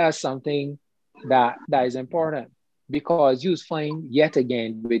 and that's something that is important because you find yet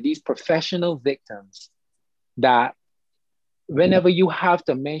again with these professional victims that whenever you have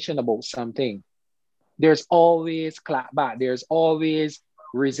to mention about something, there's always clapback. There's always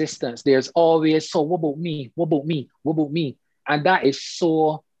resistance. There's always, so what about me? What about me? What about me? And that is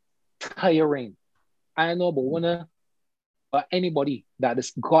so tiring. I know, but but anybody that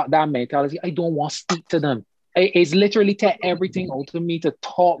has got that mentality, I don't want to speak to them. It's literally take everything out of me to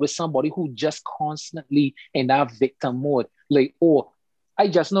talk with somebody who just constantly in that victim mode. Like, oh, I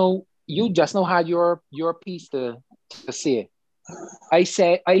just know you just know had your piece to say. I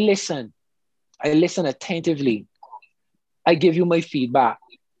said, I listen attentively. I give you my feedback.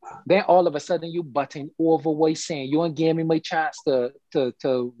 Then all of a sudden you button over what he's saying. You don't give me my chance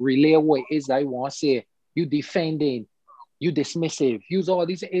to relay what it is I want to say. You defending, you dismissive, use all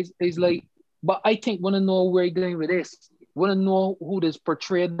these is like, but I think wanna know where you're going with this. Wanna know who does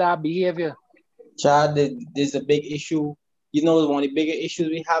portray that behavior. Chad, there's a big issue. You know, one of the bigger issues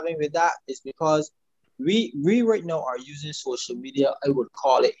we having with that is because we right now are using social media. I would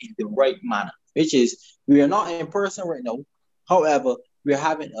call it in the right manner, which is we are not in person right now. However, we're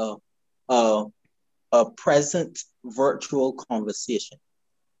having a a present virtual conversation,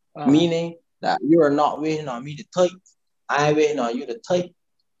 Uh-huh. meaning that you are not waiting on me to type. I'm waiting on you to type.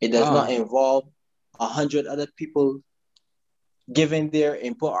 It does Uh-huh. not involve 100 other people giving their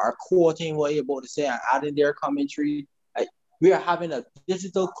input or quoting what you're about to say and adding their commentary. Like, we are having a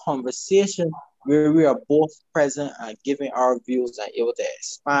digital conversation where we are both present and giving our views and able to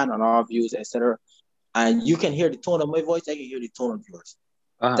expand on our views, etc. And you can hear the tone of my voice, I can hear the tone of yours.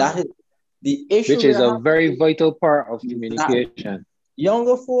 Uh-huh. That is the issue Which we're is a having. very vital part of That communication.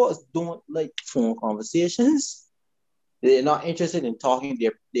 younger folks don't like phone conversations. They're not interested in talking.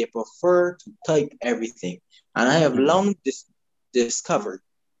 They prefer to type everything. And I have Mhm. long discovered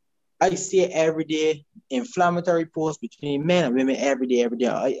I see it every day, inflammatory posts between men and women every day, every day.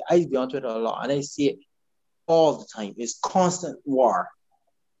 I be on Twitter a lot and I see it all the time. It's constant war.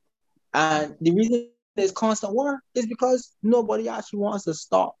 And the reason there's constant war is because nobody actually wants to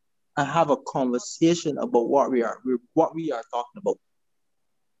stop and have a conversation about what we are talking about.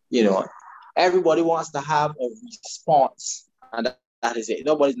 You know, everybody wants to have a response, and that is it.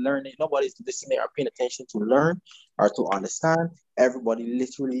 Nobody's learning, nobody's listening or paying attention to learn or to understand. Everybody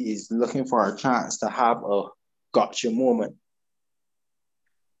literally is looking for a chance to have a gotcha moment.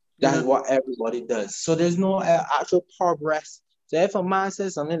 You That's know, what everybody does. So there's no actual progress. So if a man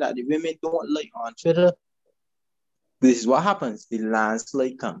says something that the women don't like on Twitter, this is what happens. The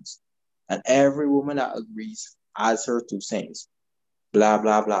landslide comes. And every woman that agrees adds her 2 cents. Blah,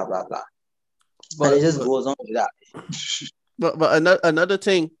 blah, blah, blah, blah. And it but just but goes on with that. but another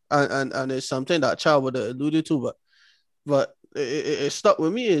thing, and it's something that Child would have alluded to, but it stuck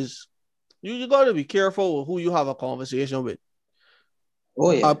with me is you got to be careful with who you have a conversation with.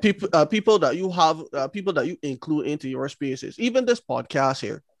 Oh, yeah. People that you have, people that you include into your spaces, even this podcast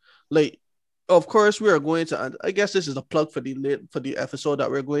here. Like, of course, we are going to, and I guess this is a plug for the episode that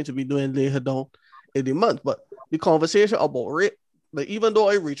we're going to be doing later down in the month. But the conversation about rape, like, even though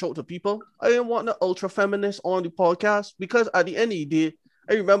I reach out to people, I didn't want the ultra feminist on the podcast because at the end of the day,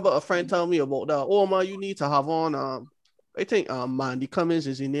 I remember a friend telling me about that. Oh man, you need to have on I think Mandy Cummins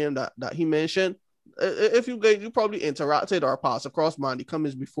is the name that he mentioned. If you guys, you probably interacted or passed across Mandy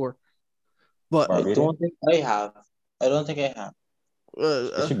Cummins before, but I Barbadian? don't think I have. I don't think I have. uh,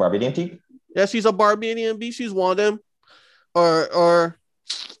 Is uh, she Barbadian tea? yeah, she's a Barbadian B. She's one of them, or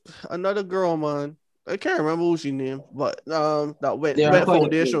another girl, man. I can't remember who she named, but that There are went quite a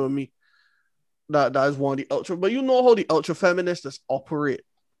foundation few. with me. That is one of the ultra. But you know how the ultra feminists operate.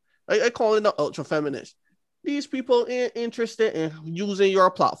 I call it the ultra feminist. These people ain't interested in using your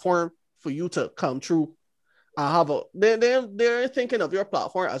platform for you to come true. I have a they're thinking of your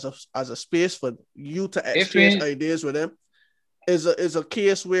platform as a space for you to If exchange it ideas with them. Is a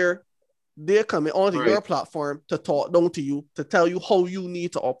case where they're coming onto Right. your platform to talk down to you, to tell you how you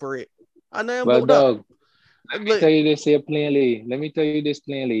need to operate. And then Well, about that. dog, let me tell you this here plainly. Let me tell you this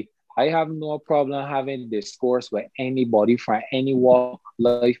plainly. I have no problem having discourse with anybody from any walk of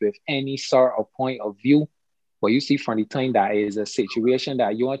life with any sort of point of view. But you see, from the time that is a situation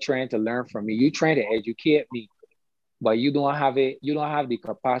that you are trying to learn from me, you trying to educate me, but you don't have it, you don't have the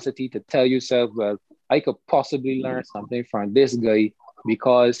capacity to tell yourself, well, I could possibly learn something from this guy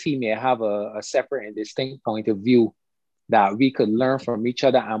because he may have a separate and distinct point of view that we could learn from each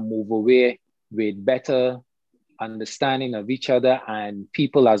other and move away with better understanding of each other and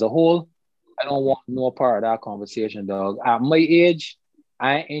people as a whole. I don't want no part of that conversation, dog. At my age,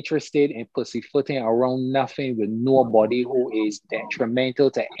 I ain't interested in pussyfooting around nothing with nobody who is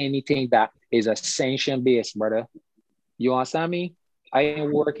detrimental to anything that is ascension based, brother. You understand me? I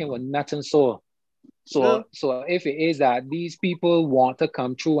ain't working with nothing so if it is that these people want to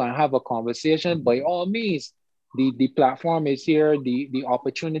come through and have a conversation, by all means, the platform is here, the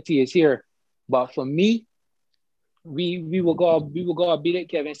opportunity is here. But for me, we will go beat it,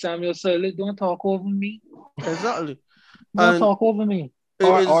 Kevin Samuel. So don't talk over me. Exactly. Don't And talk over me.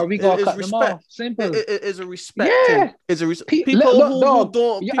 it Or we gonna is cut them respect. off. Simple. It is a respect Yeah. thing. It's a people Look, who dog,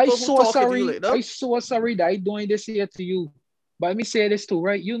 don't I people who so talk to you sorry. like that. I so sorry that I doing this here to you. But let me say this too,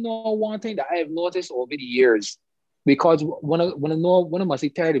 right? You know one thing that I have noticed over the years, because when I must say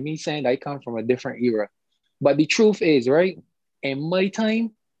tired of me saying that I come from a different era. But the truth is, right? In my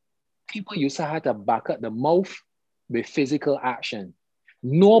time, people used to have to back up the mouth with physical action.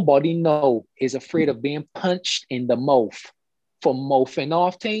 Nobody now is afraid of being punched in the mouth for mouthing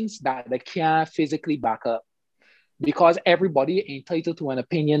off things that they can't physically back up. Because everybody entitled to an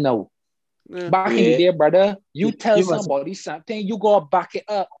opinion now. Yeah. Back in the Yeah. day, brother, you tell You must somebody something, you go back it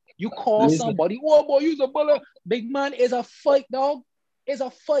up. You call listen. somebody, oh boy, you's a bullet. Big man, is a fight, dog. It's a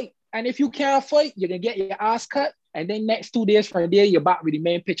fight. And if you can't fight, you can get your ass cut. And then next 2 days from there, you're back with the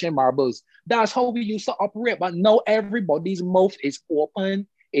main pitching marbles. That's how we used to operate. But now everybody's mouth is open.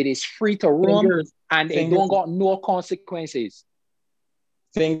 It is free to roam. Fingers, And it fingers, don't got no consequences.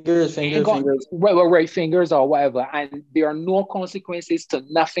 fingers, Ain't fingers, got fingers. right fingers or whatever. And there are no consequences to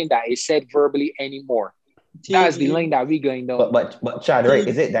nothing that is said verbally anymore. That's the line that we going down. But Chad, right?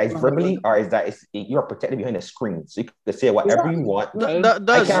 Is it that it's verbally or is that you're protected behind the screen? So you can say whatever you want. I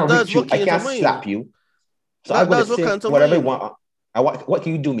That's can't reach you. what I came to can't mind. slap you. So I'm going That's to what say came to whatever I mind. want. What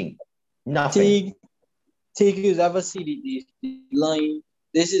can you do me? Nothing. Take you ever see the line?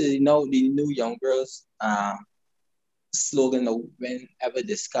 This is the new young girls slogan of whenever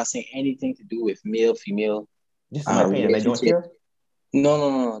discussing anything to do with male, female This is my opinion. I don't relationship. care.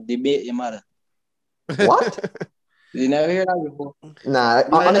 No. Debate your mother. What? You never hear that before? Nah,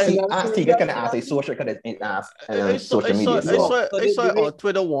 honestly, I I can ask a social because it's social media. I saw it on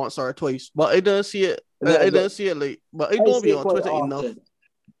Twitter once or twice, but I didn't see it. I didn't see it late, but I don't be on Twitter enough.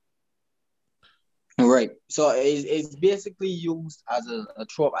 Right. So it's basically used as a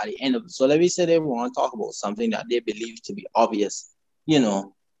trope at the end of it. So let me say they want to talk about something that they believe to be obvious,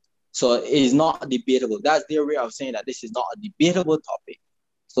 So it's not debatable. That's their way of saying that this is not a debatable topic.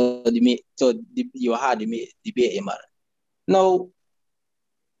 So you had debate your matter. Now,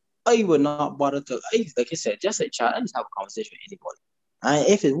 I would not bother to, like I said, just a chat. I just have a conversation with anybody.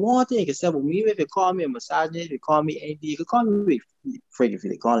 And if it's one thing, you can say with me. If you call me a misogynist, if you call me anything, you can call me freaking for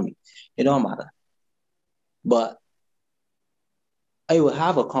the economy. It don't matter. But I will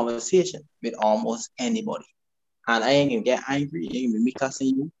have a conversation with almost anybody. And I ain't gonna get angry. It ain't gonna be me cussing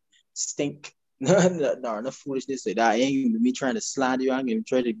you, stink. No foolishness like that. It ain't gonna be me trying to slander you. I'm gonna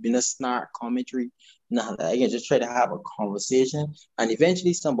try to be a snark commentary. No, I can just try to have a conversation. And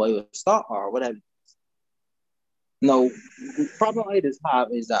eventually somebody will stop or whatever. Now, the problem I just have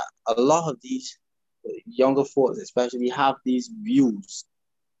is that a lot of these younger folks especially have these views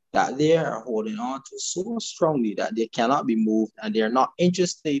that they are holding on to so strongly that they cannot be moved and they're not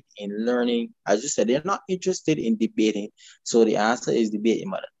interested in learning. As you said, they're not interested in debating. So the answer is debating,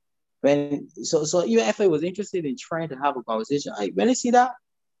 mother. So even if I was interested in trying to have a conversation, when I see that,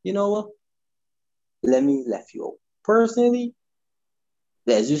 you know what? Let me left you out. Personally,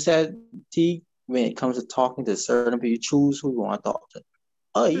 as you said, T, when it comes to talking to certain people, you choose who you want to talk to.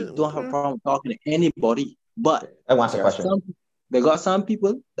 I don't have a problem talking to anybody, but I want a question. They got some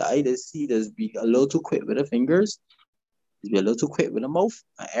people that I just see just be a little too quick with the fingers, be a little too quick with the mouth,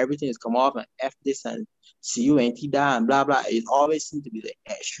 and everything is come off and F this and see you ain't that and blah blah. It always seems to be the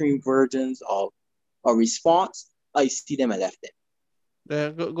extreme versions of a response. I see them and left them.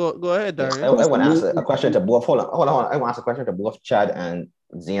 Yeah, go ahead, Darian. I want to answer a question to both. Hold on. I want to ask a question to both Chad and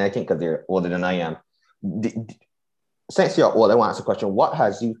Zane. I think because they're older than I am. Since you're old, I want to ask a question. What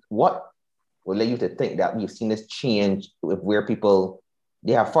would lead you to think that we've seen this change with where people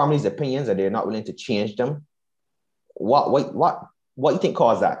they have formed these opinions and they're not willing to change them. What you think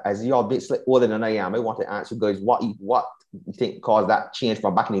caused that? As you're a bit older than I am, I want to answer guys what you think caused that change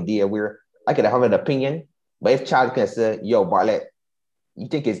from back in the day where I could have an opinion, but if Chad can say, yo, Bartlett, you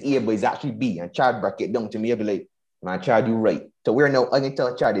think it's A, but it's actually B, and Chad break it down to me, I'll be like, man, Chad, you right. So we're now I can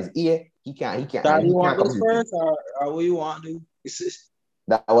tell Chad is A, he can't Chad, you want come this to first, or what you want to do?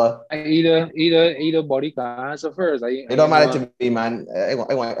 that was Either body can answer first. it don't matter to me, man. I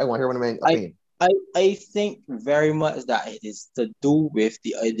want to hear one of my opinion. I think very much that it is to do with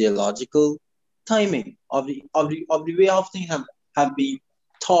the ideological timing of the way of things have been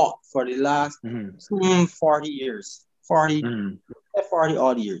taught for the last 40 years. 40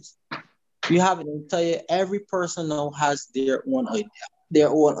 odd years. You have an entire every person now has their own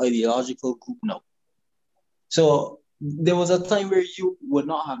ideological group now. So there was a time where you would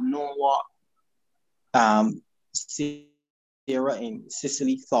not have known what Sarah and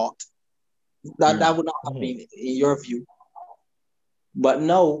Cicely thought. That would not have been in your view. But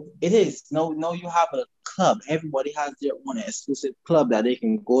no, it is. No, you have a club. Everybody has their own exclusive club that they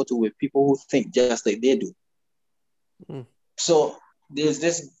can go to with people who think just like they do. So there's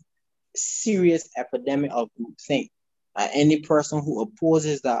this serious epidemic of groupthink. Any person who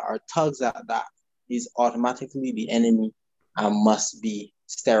opposes that or tugs at that is automatically the enemy and must be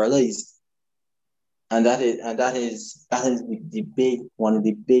sterilized. And that is the big one of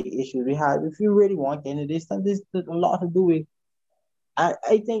the big issues we have. If you really want to get into this, there's a lot to do with.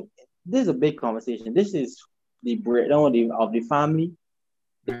 I think this is a big conversation. This is the breakdown of the family.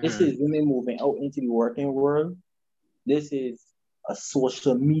 This is women moving out into the working world. This is a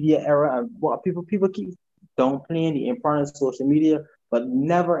social media era, and what people keep downplaying the importance of social media, but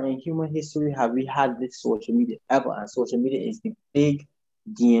never in human history have we had this social media ever. And social media is the big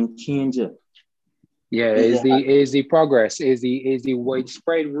game changer. Yeah, is the progress, is the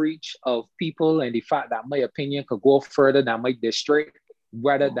widespread reach of people, and the fact that my opinion could go further than my district,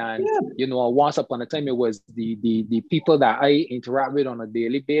 rather than once upon a time it was the people that I interact with on a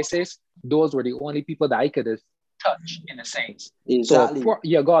daily basis. Those were the only people that I could touch in a sense. Exactly. So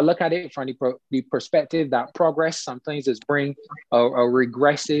you gotta look at it from the perspective that progress sometimes is bring a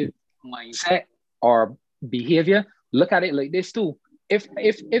regressive mindset or behavior. Look at it like this too.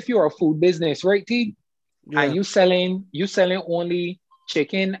 If you're a food business, right, T? Yeah. And you selling only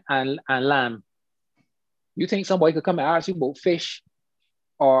chicken and lamb, you think somebody could come and ask you about fish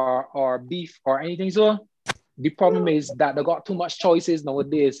or beef or anything? So the problem is that they got too much choices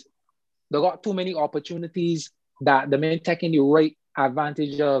nowadays. They got too many opportunities that the men taking the right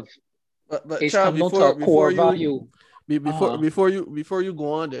advantage of. But it's Charles, before you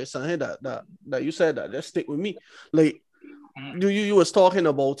go on, there's something that you said that just stick with me. Like you was talking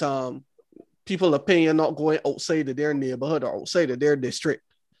about people opinion not going outside of their neighborhood or outside of their district.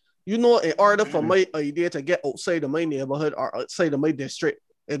 In order for my idea to get outside of my neighborhood or outside of my district,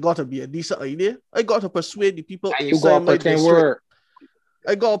 it got to be a decent idea. I got to persuade the people inside my district.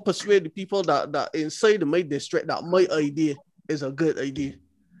 I got to persuade the people that inside of my district that my idea is a good idea.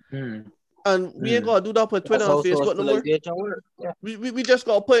 And we ain't gonna do that on Twitter and Facebook no more. Yeah. We just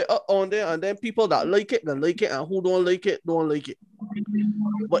gotta put it up on there, and then people that like it, then like it, and who don't like it, don't like it.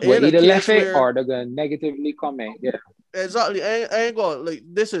 But either left it or they're gonna negatively comment. Yeah. Exactly. I ain't gonna like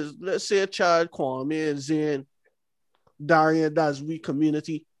this is, let's say, Chad, Kwame, and Zane, Darian, that's we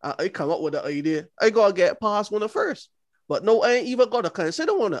community. I come up with an idea. I gotta get past one first. But no, I ain't even gotta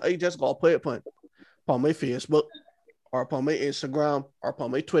consider one. I just gotta put it on my Facebook or upon my Instagram or upon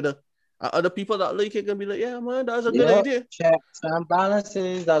my Twitter. Other people that like it can be like, yeah, man, that's a good idea. Checks and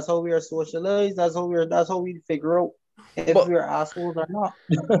balances. That's how we are socialized. That's how we figure out if we're assholes or not.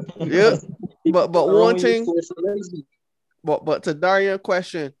 Yeah. But one thing. But to Darian's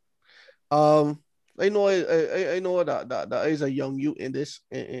question, I know that is a young youth in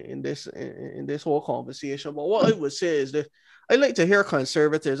this whole conversation. But what I would say is that I like to hear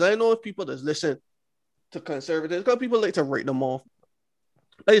conservatives. I know if people that listen to conservatives, because people like to write them off.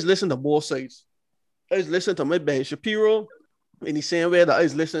 I just listen to both sides. I just listen to my Ben Shapiro in the same way that I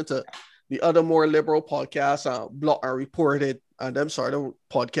just listen to the other more liberal podcasts, Block and Reported, and them sort of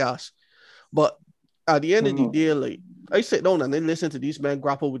podcasts. But at the end of the day, like, I sit down and I listen to these men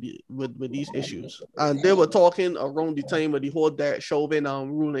grapple with these issues. And they were talking around the time of the whole Derek Chauvin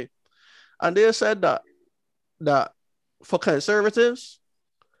ruling. And they said that for conservatives,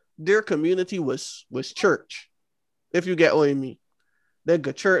 their community was church, if you get what I mean. They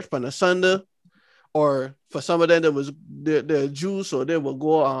go church on a Sunday, or for some of them, there was the Jews, so they will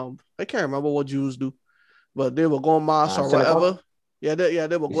go. I can't remember what Jews do, but they will go mass or whatever.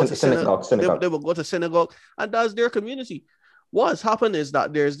 They will go to Synagogue. They will go to synagogue, and that's their community. What's happened is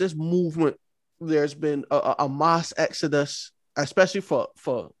that there's this movement. There's been a mass exodus, especially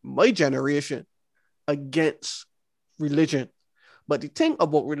for my generation, against religion. But the thing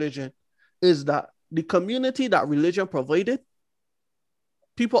about religion is that the community that religion provided,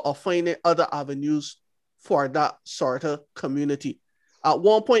 people are finding other avenues for that sort of community. At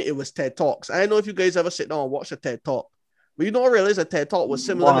one point, it was TED Talks. I don't know if you guys ever sit down and watch a TED Talk, but you don't realize a TED Talk was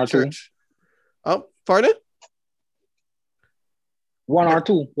similar to church. Pardon? One or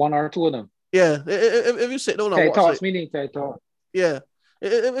two of them. Yeah, if you sit down and TED watch Talks, it, meaning TED Talk. yeah,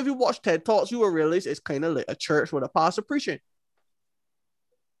 if you watch TED Talks, you will realize it's kind of like a church with a pastor preaching.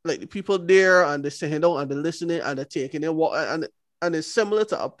 Like the people there, and they're sitting down and they're listening and they're taking it, and it's similar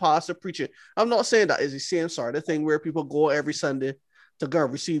to a pastor preaching. I'm not saying that is the same sort of thing where people go every Sunday to go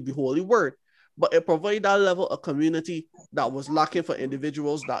and receive the Holy Word, but it provides that level of community that was lacking for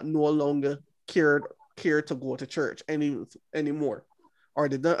individuals that no longer cared to go to church anymore, or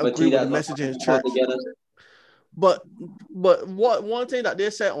they don't agree with the message in church. But what one thing that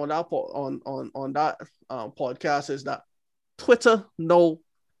they said on that podcast is that Twitter now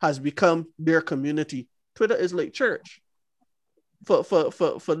has become their community. Twitter is like church for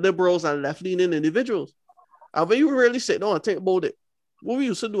liberals and left-leaning individuals. And when you really sit down and think about it, what we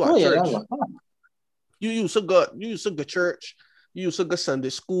used to do at church, you used to go to church, you used to go Sunday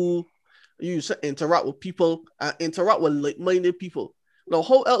school, you used to interact with people and interact with like-minded people. Now,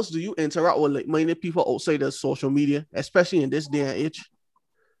 how else do you interact with like-minded people outside of social media, especially in this day and age?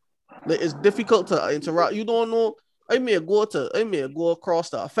 Like, it's difficult to interact. You don't know. I may go across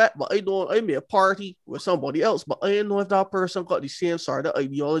the effect, but I may party with somebody else, but I don't know if that person got the same sort of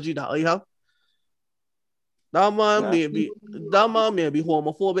ideology that I have. That man may be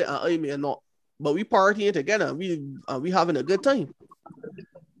homophobic and I may not. But we partying together and we having a good time.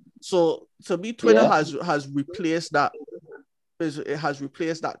 So to me, Twitter has replaced that. It has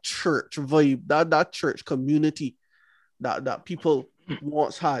replaced that church vibe, that church community that people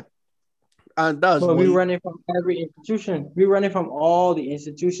once had. And that's but we're running from every institution. We're running from all the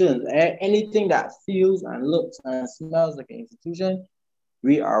institutions. Anything that feels and looks and smells like an institution,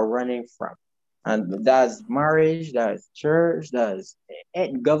 we are running from. And that's marriage, that's church, that's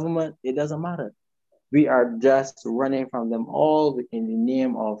government. It doesn't matter. We are just running from them all in the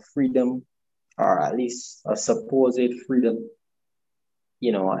name of freedom, or at least a supposed freedom.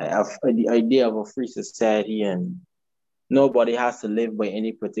 You know, the idea of a free society, and nobody has to live by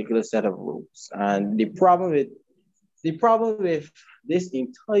any particular set of rules. And the problem with this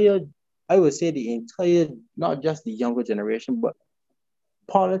entire, I would say the entire, not just the younger generation, but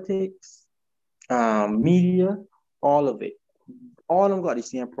politics, media, all of it, all of them got the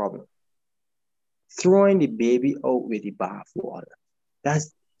same problem. Throwing the baby out with the bathwater.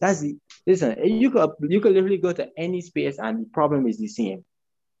 That's the, listen, you could literally go to any space and the problem is the same.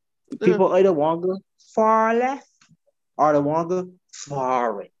 People either want to go far left or they want to go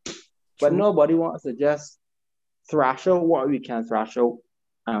far right. But nobody wants to just thrash out what we can thrash out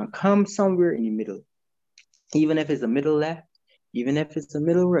and come somewhere in the middle. Even if it's a middle left, even if it's a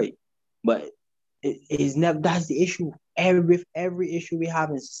middle right. But it is never, that's the issue. Every issue we have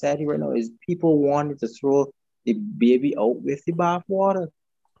in society right now is people wanting to throw the baby out with the bathwater.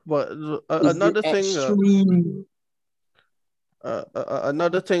 But another thing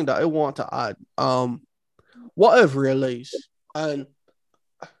that I want to add, what I've realized, and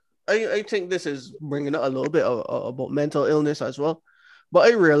I think this is bringing up a little bit about mental illness as well,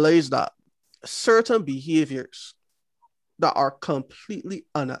 but I realized that certain behaviors that are completely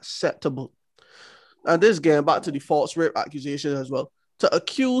unacceptable, and this getting back to the false rape accusation as well, to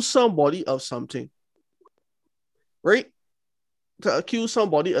accuse somebody of something, right? To accuse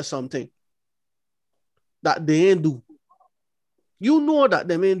somebody of something that they ain't do. You know that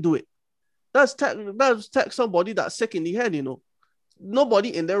they ain't do it. That's somebody that's sick in the head, you know.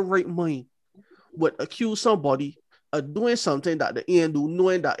 Nobody in their right mind would accuse somebody of doing something that they ain't do,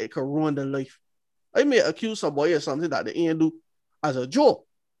 knowing that it could ruin their life. I may accuse somebody of something that they ain't do as a joke.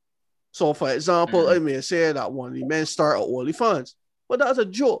 So, for example, I may say that one of the men start at OnlyFans, but that's a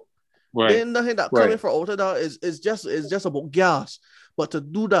joke. Right. Then nothing that coming from out of that is just about gas. But to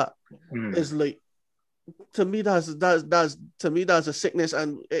do that is like, to me that's a sickness,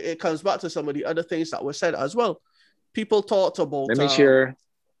 and it comes back to some of the other things that were said as well. People talked about. Let me share.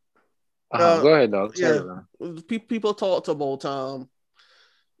 Go ahead, dog. Yeah, people talked about.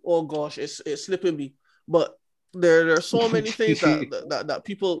 Oh gosh, it's slipping me. But there are so many things that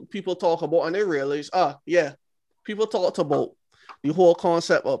people talk about, and they realize, people talked about the whole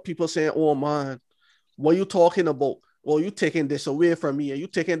concept of people saying, "Oh man, what are you talking about? well, you taking this away from me and you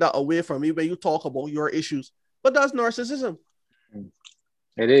taking that away from me when you talk about your issues. But that's narcissism.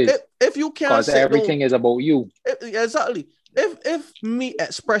 It is. If you can't Because sit down, everything is about you. exactly. If me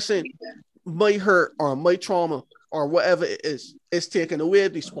expressing my hurt or my trauma or whatever it is taking away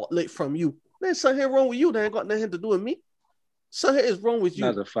the spotlight from you, then something wrong with you. That ain't got nothing to do with me. Something is wrong with you.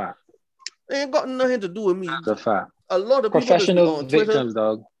 That's a fact. It ain't got nothing to do with me. That's a fact. A lot of people just be Professional on Twitter. victims,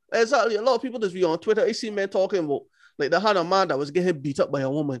 dog. Exactly. A lot of people just be on Twitter. I see men talking about, like, they had a man that was getting beat up by a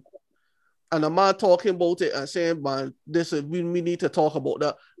woman. And a man talking about it and saying, man, this is, we need to talk about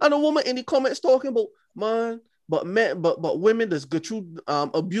that. And a woman in the comments talking about, man, but women that's go through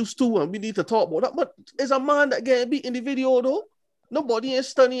abuse too, and we need to talk about that. But is a man that getting beat in the video though? Nobody is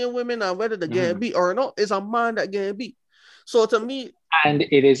studying women and whether they're getting beat or not. It's a man that getting beat. So to me, and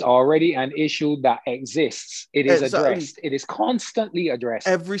it is already an issue that exists. It is Exactly. addressed. It is constantly addressed.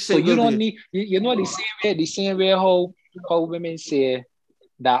 every So single you don't day. need, you know, the same way how women say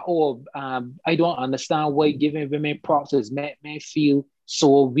that, oh, I don't understand why giving women props is make me feel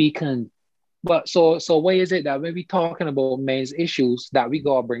so weakened. But so why is it that when we talking about men's issues that we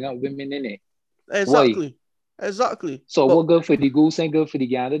gotta bring up women in it? Exactly. Exactly. So But- we're good for the goose and good for the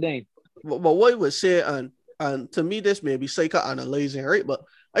gander then. But what I would say, and to me, this may be psychoanalyzing, right? But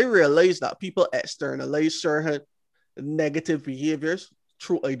I realize that people externalize certain negative behaviors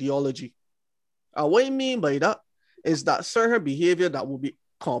through ideology. And what I mean by that is that certain behavior that will be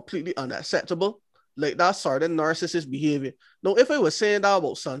completely unacceptable, like that certain narcissist behavior. Now, if I was saying that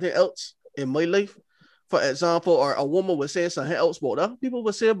about something else in my life, for example, or a woman was saying something else about that, people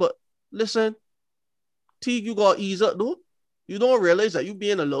would say, but listen, T, you gotta ease up, dude. You don't realize that you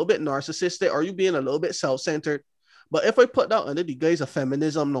being a little bit narcissistic or you being a little bit self-centered. But if I put that under the guise of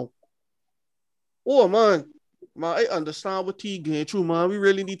feminism now, oh man, I understand what T going through, man. We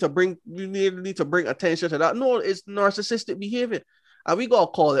really need to bring attention to that. No, it's narcissistic behavior. And we gotta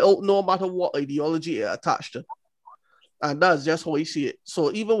call it out no matter what ideology it attached to. And that's just how I see it.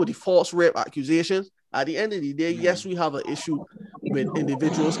 So even with the false rape accusations, at the end of the day, yes, we have an issue with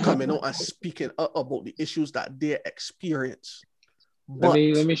individuals coming out and speaking up about the issues that they experience. But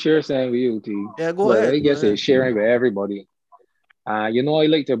Let me share something with you, T. yeah, go Well, ahead. I guess go ahead. it's sharing with everybody. You know, I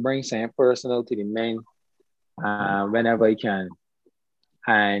like to bring something personal to the men whenever I can.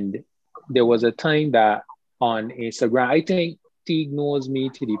 And there was a time that on Instagram, I think Teague knows me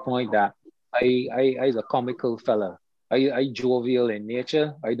to the point that I is a comical fella. I jovial in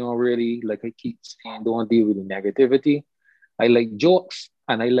nature. I don't really, like I keep saying, don't deal with the negativity. I like jokes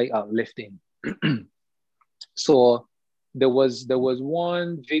and I like uplifting. So there was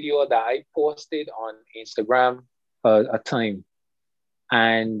one video that I posted on Instagram a time,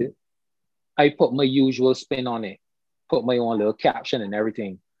 and I put my usual spin on it, put my own little caption and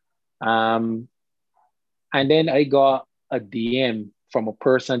everything. And then I got a DM from a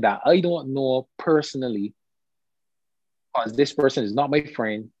person that I don't know personally, because this person is not my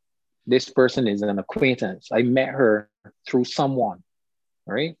friend. This person is an acquaintance. I met her through someone,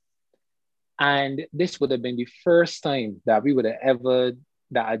 right? And this would have been the first time that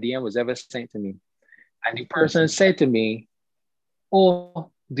that a DM was ever sent to me. And the person said to me,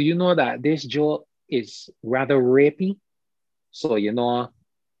 oh, do you know that this joke is rather rapey? So, you know,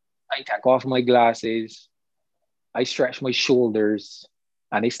 I take off my glasses, I stretch my shoulders,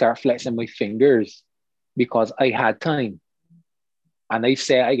 and I start flexing my fingers because I had time. And I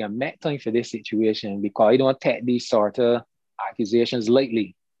said I can make time for this situation because I don't take these sort of accusations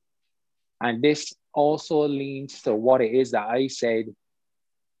lightly. And this also leans to what it is that I said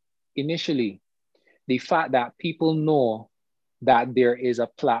initially. The fact that people know that there is a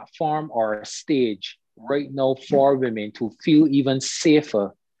platform or a stage right now for women to feel even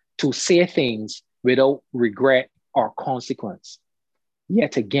safer to say things without regret or consequence.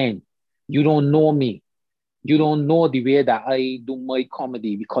 Yet again, you don't know me. You don't know the way that I do my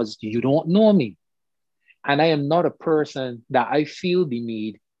comedy because you don't know me. And I am not a person that I feel the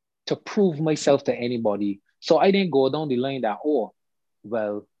need to prove myself to anybody. So I didn't go down the line that, oh,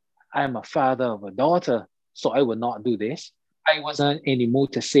 well, I'm a father of a daughter, so I will not do this. I wasn't in the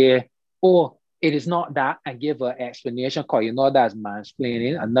mood to say, oh, it is not that, and give an explanation, because you know that's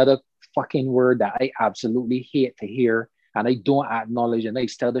mansplaining, another fucking word that I absolutely hate to hear, and I don't acknowledge, and I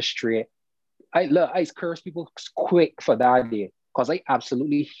tell the straight. I curse people quick for that day, because I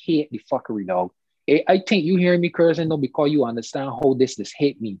absolutely hate the fuckery, dog. I think you hear me cursing though because you understand how this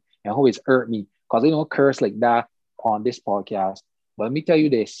hit me and how it's hurt me, because I don't curse like that on this podcast. But let me tell you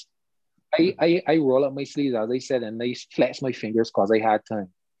this. I roll up my sleeves, as I said, and I flex my fingers because I had time.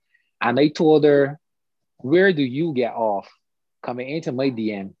 And I told her, where do you get off coming into my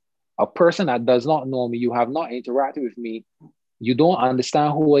DM a person that does not know me, you have not interacted with me, you don't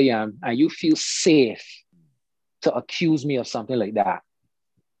understand who I am, and you feel safe to accuse me of something like that.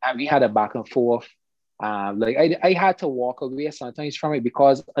 And we had a back and forth. Like I had to walk away sometimes from it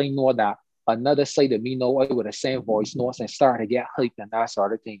because I know that another side of me know I would have sent voice notes and start to get hyped and that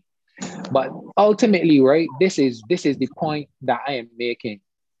sort of thing. But ultimately, right, this is the point that I am making.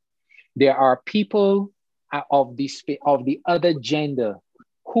 There are people of the other gender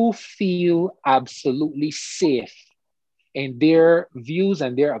who feel absolutely safe in their views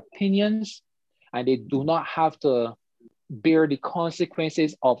and their opinions, and they do not have to bear the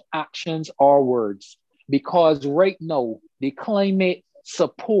consequences of actions or words. Because right now, the climate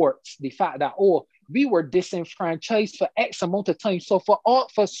supports the fact that, oh, we were disenfranchised for X amount of time. So for all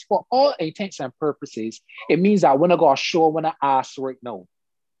intents and purposes, it means that when I got show when I ask right now,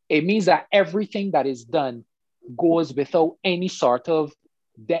 it means that everything that is done goes without any sort of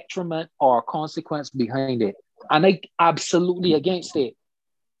detriment or consequence behind it. And I'm absolutely against it.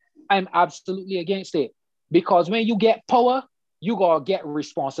 I'm absolutely against it. Because when you get power, you gotta get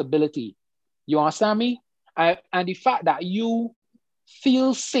responsibility. You understand me? And the fact that you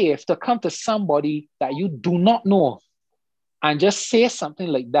feel safe to come to somebody that you do not know and just say something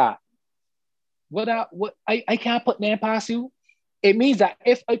like that, I can't put them past you. It means that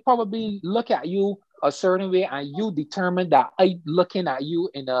if I probably look at you a certain way and you determine that I looking at you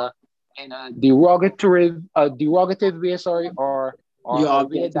in a derogative way, sorry, or You a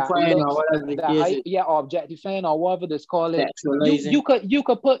way that objectifying or looks whatever the that case I objectifying or whatever this call it, sexualizing. you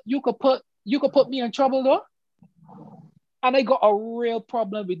could put me in trouble though. And I got a real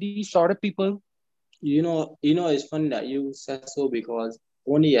problem with these sort of people. It's funny that you said so because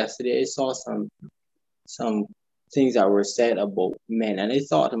only yesterday I saw some things that were said about men, and I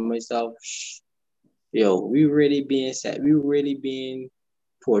thought to myself, yo, we really being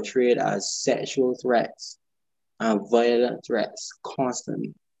portrayed as sexual threats and violent threats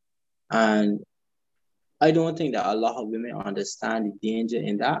constantly. And I don't think that a lot of women understand the danger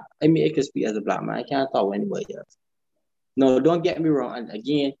in that. I mean, I could speak as a black man. I can't talk with anybody else. No, don't get me wrong. And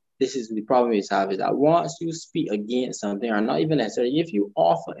again, this is the problem we have is that once you speak against something, or not even necessarily, if you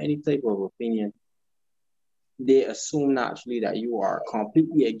offer any type of opinion, they assume naturally that you are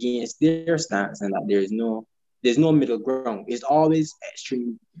completely against their stance and that there's no middle ground. It's always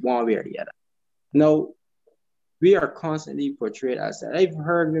extreme one way or the other. No, we are constantly portrayed as that. I've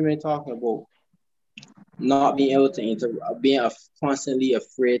heard women talking about not being able to constantly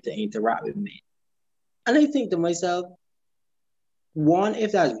afraid to interact with men. And I think to myself, one,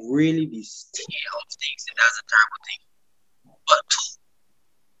 if that's really the state of things, then that's a terrible thing. But two,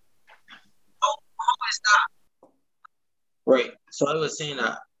 how is that? Right. So I was saying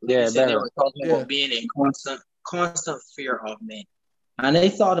that they were talking about being in constant fear of men. And I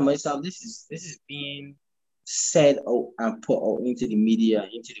thought to myself, this is being said out and put out into the media,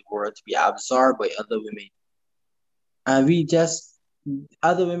 into the world to be absorbed by other women. And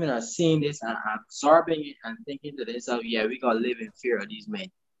other women are seeing this and absorbing it and thinking to themselves, yeah, we gotta live in fear of these men.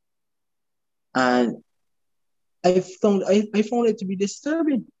 And I found it to be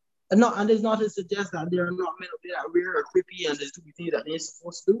disturbing. And it's not to suggest that there are not men up there that weird or creepy and there's stupid things that they're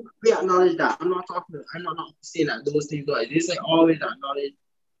supposed to do. We acknowledge that. I'm not saying that those things are. It's like always acknowledge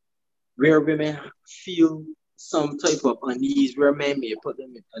where women feel some type of unease, where men may put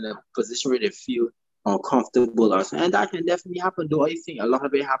them in a position where they feel uncomfortable or something. And that can definitely happen, though I think a lot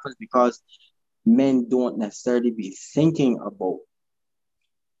of it happens because men don't necessarily be thinking about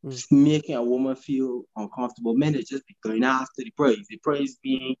making a woman feel uncomfortable. Men are just be going after the prize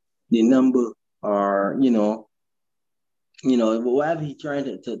being the number, or whatever he's trying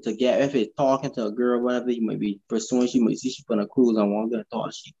to get. If he's talking to a girl, whatever he might be pursuing, she might see she put on a cruise and one gonna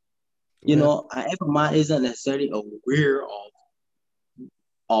talk shit. If a man isn't necessarily aware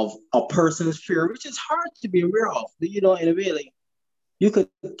of a person's fear, which is hard to be aware of, in a way, like you could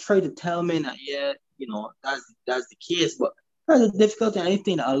try to tell men that, that's the case, but that's a difficult thing. I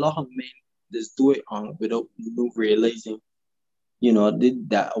think that a lot of men just do it without realizing,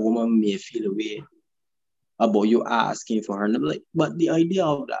 that a woman may feel a way about you asking for her number. But the idea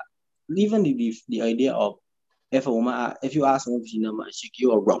of that, even the idea of if you ask a woman for her number, she give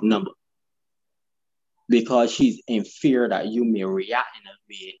you a wrong number because she's in fear that you may react in a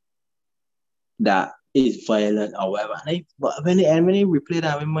way that is violent or whatever. But when they replay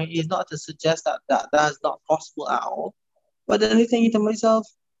that, it's not to suggest that is not possible at all. But then I think to myself,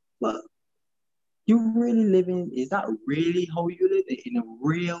 but you really living, is that really how you live in a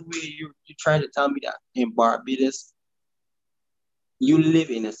real way? You trying to tell me that in Barbados, you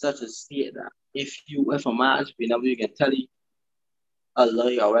live in such a state that if a man has been able, you can tell you a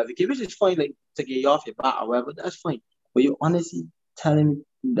lie or whatever, which is fine, like to get you off your back or whatever, that's fine. But you honestly telling me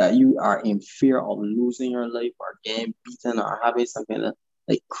that you are in fear of losing your life or getting beaten or having some kind of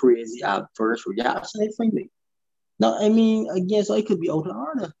like crazy adverse reaction, I find like now, I mean, again, so I could be out of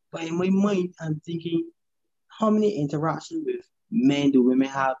order, but in my mind, I'm thinking, how many interactions with men do women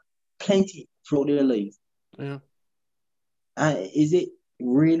have? Plenty throughout their lives. Yeah. Is it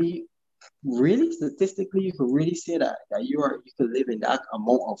really, really statistically, you could really say that you could live in that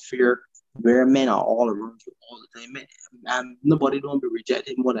amount of fear where men are all around you all the time. Men, and nobody don't be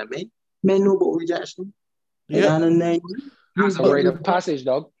rejected more than men. Men know about rejection. Like, Yeah. and then you That's a get rite of rejected. passage,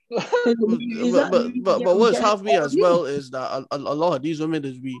 dog. Exactly, you get But what's rejected helped me all as day. well is that a lot of these women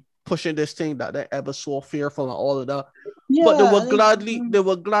is be pushing this thing that they ever so fearful and all of that. But Yeah, and they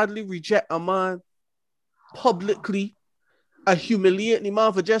will gladly reject a man publicly and humiliate the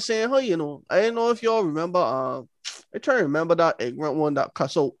man for just saying, hey, you know, I don't know if y'all remember, I try to remember that ignorant one that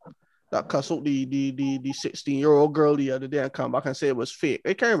cuss out the 16-year-old girl the other day and come back and say it was fake.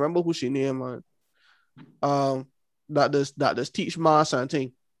 I can't remember who she named, man. That does teach mass and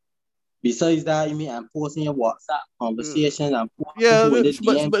thing. besides that, you mean I'm posting your WhatsApp conversations, I'm posting Yeah, who in the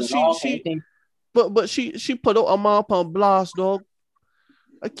DMs but and all kind of she things. but she put out a map on blast, dog.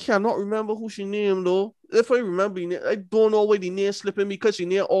 I cannot remember who she named though. If I remember, I don't know why the name slipping me because she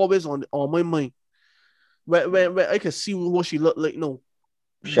name always on my mind. When I can see what she looked like now.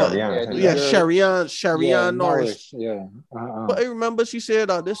 But Sharian, Yeah, I think the yeah, that. girl. Yeah, Sharian Norris. Norris. Yeah. But I remember she said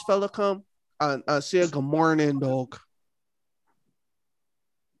that this fella come and said good morning, dog.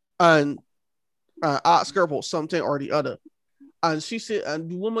 And ask her about something or the other. And she said, and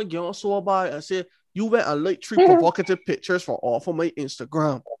the woman get on so about and said, you went and like 3 provocative pictures for off of my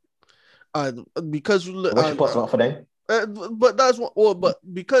Instagram. And because you What she posting up for them? but that's what but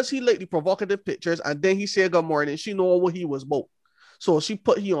because he liked the provocative pictures and then he said good morning, she know what he was about. So she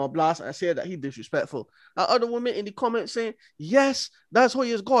put he on blast and said that he disrespectful. And other women in the comments saying, yes, that's how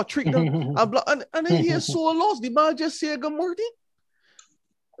you gotta treat them. And then he is so lost. The man just said good morning.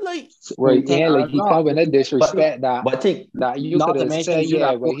 Like, Right, Thank yeah, like he God. come with a disrespect that But I think you Not could to have mention said, you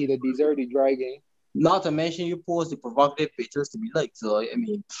yeah, that but he'd have deserved the dragging. not to mention you post the provocative pictures to be like. So I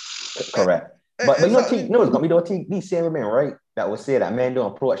mean, correct. But you know, exactly. no, it's gonna be these same women, right? That will say that men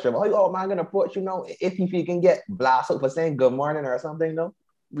don't approach them. Oh, man, gonna approach you now if you can get blasted for saying good morning or something, no?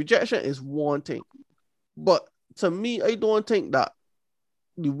 Rejection is one thing. But to me, I don't think that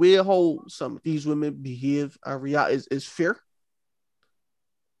the way how some of these women behave and react is fair.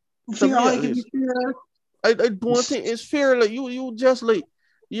 To fear me, how at it can be least. fear. I don't think it's fair. Like you just like,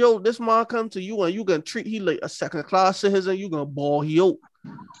 yo, this man come to you and you gonna treat he like a second class citizen, you gonna ball he out.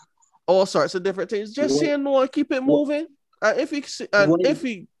 All sorts of different things. Just What, say no and keep it what, moving. what If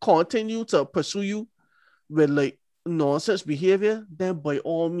he continue to pursue you with like nonsense behavior, then by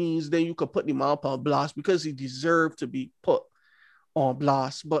all means, then you could put him up on blast because he deserved to be put on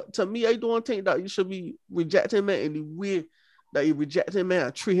blast. But to me, I don't think that you should be rejecting men in the way that you rejecting men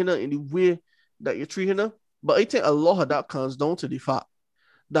and treating her in the way that you're treating her. But I think a lot of that comes down to the fact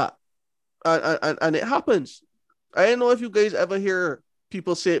that and it happens. I don't know if you guys ever hear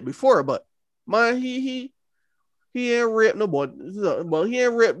people say it before, but man, he ain't raped nobody. Well, he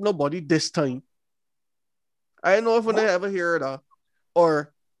ain't raped nobody this time. I don't know if I ever hear that.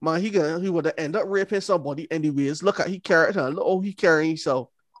 Or man, he would have end up raping somebody anyways. Look at he character. Look, oh, he carrying himself.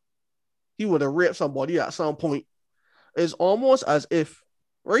 He would have raped somebody at some point. It's almost as if,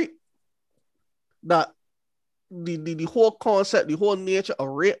 right, that the whole concept, the whole nature of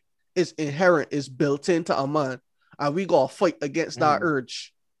rape is inherent, is built into a man. And we gotta fight against that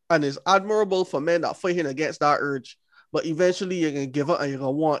urge. And it's admirable for men that fighting against that urge. But eventually you're gonna give up and you're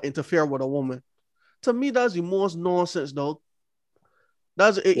gonna want to interfere with a woman. To me, that's the most nonsense, dog.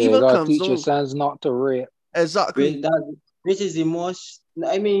 That's it. Yeah, you Even gotta comes teach your down sons not to rape. exactly. which is the most.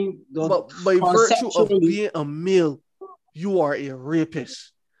 I mean, the But by virtue of conceptually being a male, you are a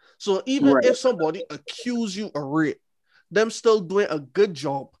rapist. So even right. if somebody accuse you of rape, them still doing a good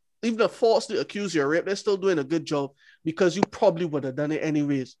job. Even if falsely accuse you of rape, they're still doing a good job because you probably would have done it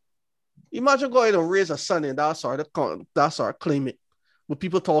anyways. Imagine going and raise a son in that sort of claiming with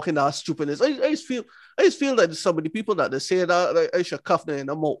people talking that stupidness. I just feel that some of the people that they say that like, I should cuff them in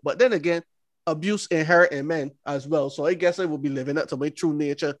the mouth. But then again, abuse inherent in men as well. So I guess I will be living up to my true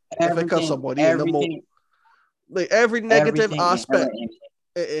nature if I cuff somebody in the mouth. Like every negative aspect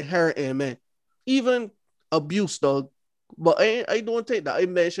inherent in men. Even abuse, dog. But I don't think that I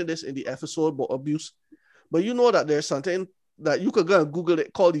mentioned this in the episode about abuse. But you know that there's something that you could go and Google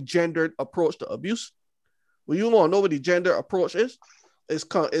it called the gendered approach to abuse. Well, you want to know what the gender approach is? It's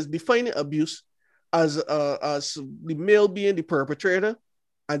defining abuse as the male being the perpetrator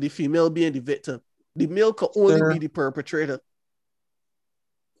and the female being the victim. The male could only Sir. be the perpetrator,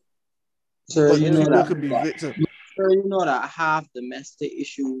 Sir, but you the know female that, could be victim. sir, you know that half domestic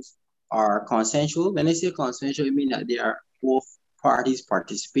issues are consensual. When I say consensual, I mean that they are both parties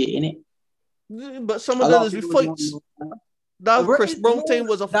participate in it. But some A of that lot of is with people don't fights. know that. That Chris Right? Brown No, thing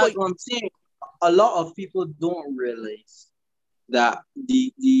was a that's fight. what I'm saying. A lot of people don't realize that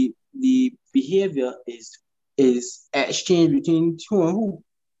the behavior is exchange between two and who?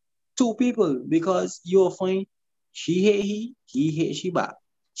 Two people, because you'll find she hate he hate she back.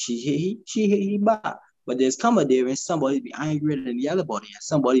 She hate he back. But there's come a day when somebody be angrier than the other body and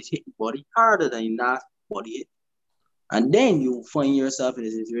somebody's hit the body harder than that body hit. And then you find yourself in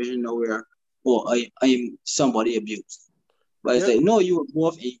a situation now where, oh, I'm somebody abused. But it's Yep. like, no, you were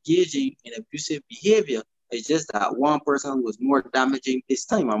both engaging in abusive behavior. It's just that one person was more damaging this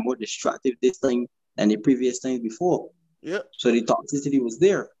time or more destructive this time than the previous times before. Yep. So the toxicity was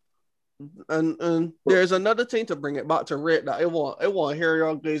there. And there's another thing to bring it back to Rick that I want to hear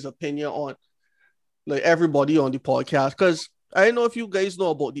your guys' opinion on, like everybody on the podcast, because I don't know if you guys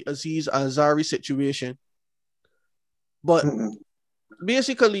know about the Aziz Ansari situation, but Mm-mm.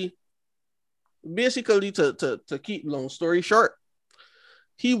 basically to keep long story short,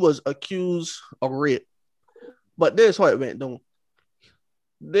 he was accused of rape, but this is how it went down.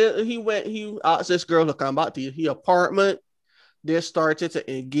 Then he asked this girl to come back to his apartment. They started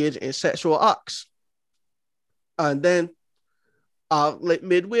to engage in sexual acts. And then like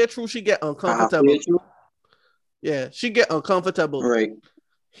midway through, she get uncomfortable. Yeah, she get uncomfortable. Right.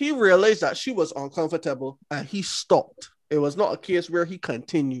 He realized that she was uncomfortable and he stopped. It was not a case where he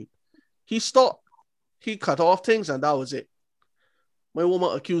continued. He stopped. He cut off things and that was it. My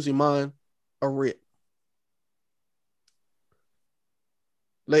woman accused him of rape.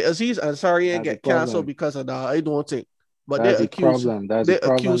 Like Aziz Ansari ain't That's the get canceled problem. because of that. I don't think. But That's they the accuse problem. That's they the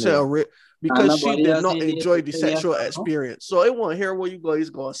problem accuse her there. of rape because she nobody did else not ain't there enjoy to the say yes sexual or no. experience. So I want to hear what you guys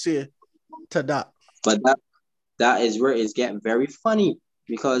gonna say to that. But that is where it's getting very funny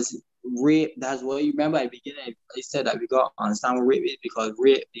because rape, that's what you remember at the beginning. I said that we got to understand what rape is because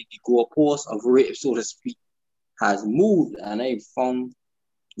rape, the goalpost of rape, so to speak, has moved. And I found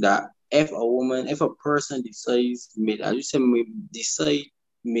that if a person decides, as you said, decide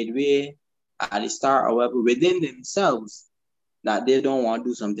midway at the start or whatever within themselves that they don't want to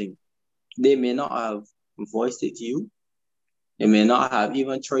do something, they may not have voiced it to you. They may not have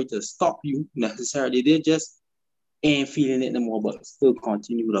even tried to stop you necessarily. They just ain't feeling it no more, but still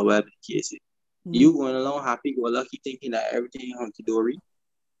continue with whatever the case is. You going along happy, go lucky, thinking that everything hunky dory,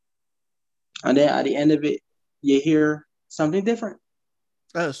 and then at the end of it, you hear something different.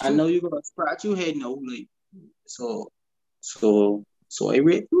 That's I true. know you're gonna scratch your head, no, like so I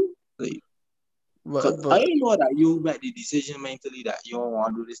rape you, like. I But know that you make the decision mentally that you don't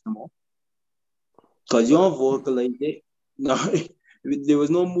want to do this no more, cause you don't vocalize it. No, there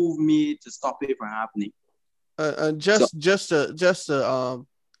was no move made to stop it from happening. and just to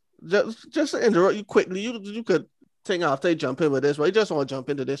interrupt you quickly, you could think after you jump in with this, but I just want to jump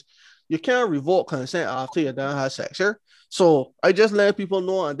into this. You can't revoke consent after you done have sex, sure? So I just let people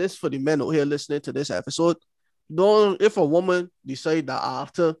know, and this for the men out here listening to this episode. Don't if a woman decide that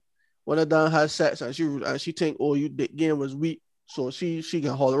after when I done had sex and she think, oh, you dick game was weak, so she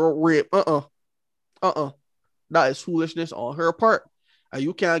can holler out rape. That is foolishness on her part. And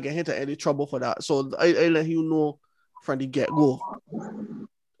you can't get into any trouble for that. So I let you know from the get-go.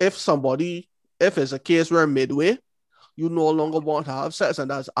 If it's a case where midway, you no longer want to have sex, and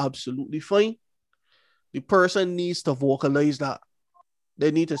that's absolutely fine, the person needs to vocalize that.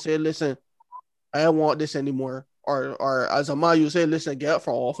 They need to say, listen, I don't want this anymore. Or as a man, you say, listen, get up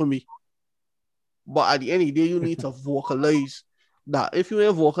from off of me. But at the end of the day, you need to vocalize that. If you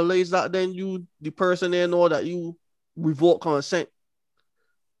ain't vocalize that, then the person there know that you revoke consent.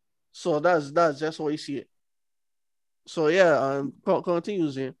 So that's just how you see it. So yeah,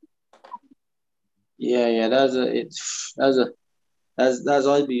 continues here. Yeah, that's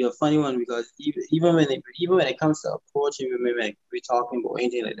always be a funny one because even when it comes to approaching women, when we're talking about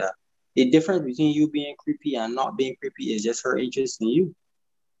anything like that, the difference between you being creepy and not being creepy is just her interest in you.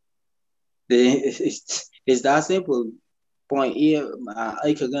 It's that simple. Point A,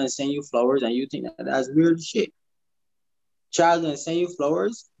 I could gonna send you flowers and you think that's weird shit. Child gonna send you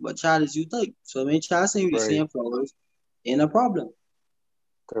flowers, but child is you type. So when child send you the same flowers, ain't a problem.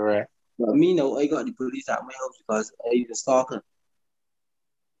 Correct. But me, no, I got the police at my house because I even stalker.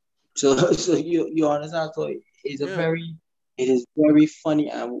 So you understand? So it is very funny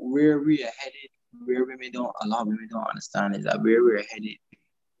and where we are headed, where a lot of women don't understand is that where we're headed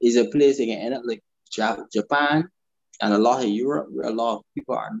is a place they can end up like Japan and a lot of Europe, where a lot of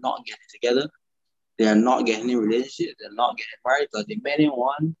people are not getting together. They are not getting in relationships. They're not getting married because the men don't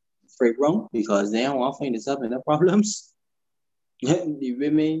want free wrong because they don't want to find themselves in the problems. The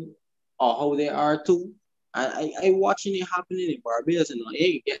women are how they are too. And I watching it happening in Barbados, and it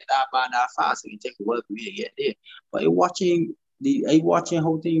ain't get that bad that fast. It can take a while for me to get there. But I watching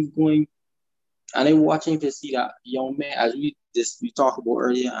how things going, and I watching to see that young man as we talked about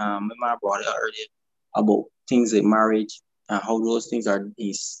earlier. My man brought it up earlier about things like marriage and how those things are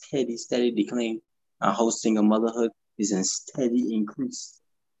in steady decline, and how single motherhood is in steady increase.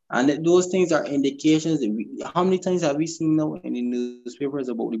 And those things are indications that how many times have we seen now in the newspapers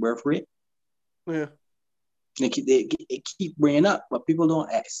about the birth rate? Yeah. They keep bringing up, but people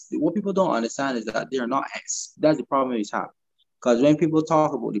don't ask. What people don't understand is that they're not asked. That's the problem we have. Because when people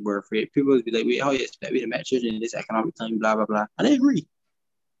talk about the birth rate, people will be like, wait, how you expect me to match children in this economic time, blah, blah, blah. And I agree.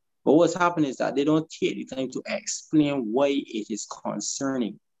 But what's happening is that they don't take the time to explain why it is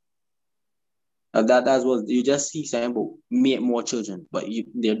concerning. That's what you just see saying about make more children, but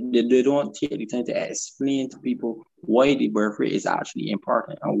they don't take the time to explain to people why the birth rate is actually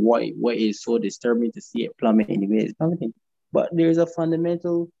important and why is so disturbing to see it plummet in the way it's plummeting. But there's a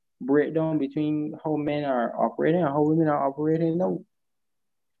fundamental breakdown between how men are operating and how women are operating now.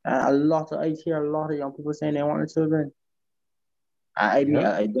 And I hear a lot of young people saying they want children. I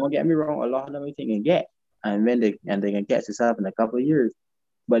don't get me wrong, a lot of them I think can get, and when they can get this up in a couple of years.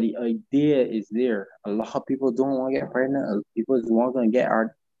 But the idea is there. A lot of people don't want to get pregnant. People just want to get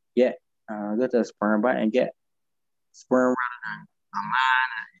a sperm bank and get sperm rather than a man.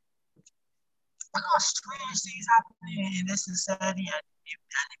 A lot of strange things happening in this society, and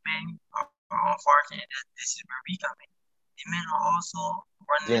the men are unfortunate that this is where we come in. The men are also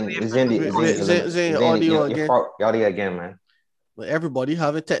running away from Zane, audio again. Audio again, man. But everybody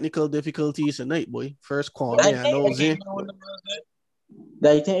having technical difficulties tonight, boy. First call me, I know Zane.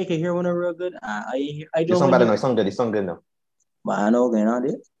 I think I can hear one real good. I don't. You sound better now. You sound good now. But I know going on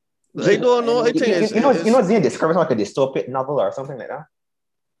this. I don't know. I think you know, Zane describes like a dystopic novel or something like that.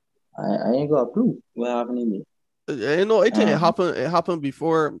 I ain't got a clue what happened in there. I know. I think it happened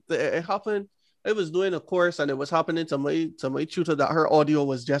before. It happened. I was doing a course and it was happening to my tutor that her audio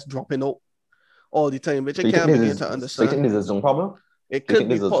was just dropping out all the time, which I can't begin to understand. So you think there's a Zoom problem? It could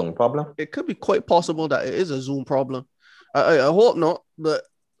be a Zoom problem. It could be quite possible that it is a Zoom problem. I hope not, but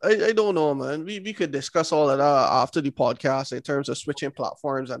I don't know, man. We could discuss all of that after the podcast in terms of switching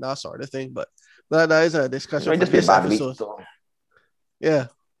platforms and that sort of thing. But that is a discussion for this episode. Yeah.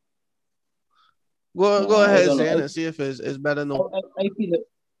 Go ahead, Zane, and see if it's better now. I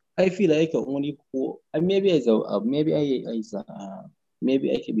feel like I can only quote. Maybe I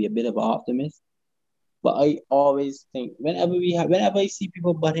could be a bit of an optimist, but I always think whenever I see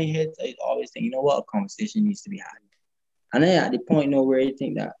people butting heads, I always think, you know what, a conversation needs to be had. And then at the point now where I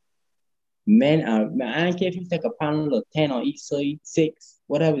think that I don't care if you take a panel of 10 on each side, 6,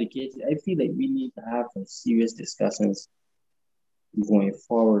 whatever the case, I feel like we need to have some serious discussions going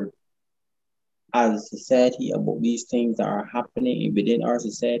forward as a society about these things that are happening within our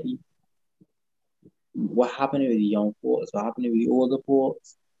society. What happening with the young folks? What happening with the older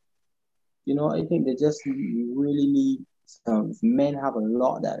folks? You know, I think they just really need some men have a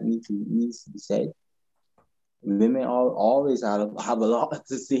lot that needs to be said. Women always have a lot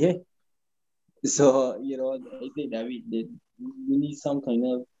to say. So, you know, I think that we need some kind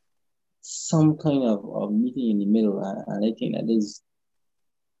of meeting in the middle, and I think that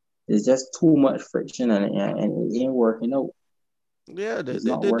there's just too much friction and it ain't working out. Yeah,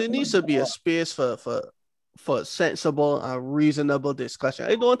 there needs to be a space for sensible and reasonable discussion.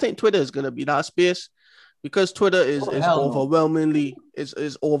 I don't think Twitter is gonna be that space because Twitter is overwhelmingly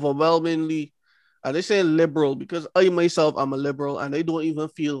and they say liberal because I myself am a liberal and I don't even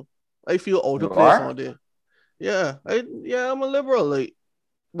feel out of place on there. Yeah, I'm a liberal, like,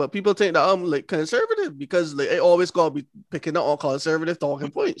 but people think that I'm like conservative because like I always gotta be picking up on conservative talking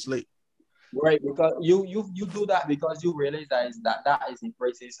points, like. Right, because you do that because you realize that is in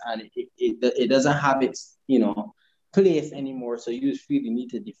crisis and it doesn't have its place anymore. So you just feel the need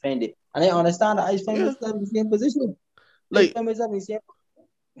to defend it, and I understand that I find myself in the same position. But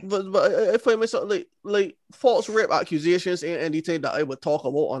I find myself like false rape accusations ain't anything that I would talk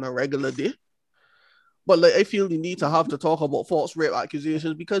about on a regular day. But like I feel the need to have to talk about false rape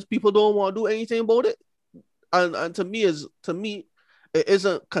accusations because people don't want to do anything about it, and to me. It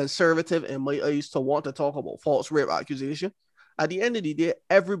isn't conservative in my eyes to want to talk about false rape accusation. At the end of the day,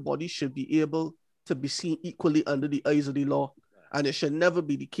 everybody should be able to be seen equally under the eyes of the law. And it should never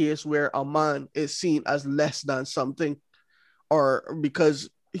be the case where a man is seen as less than something or because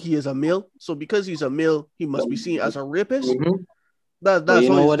he is a male. So because he's a male, he must be seen as a rapist. Mhm. That's But you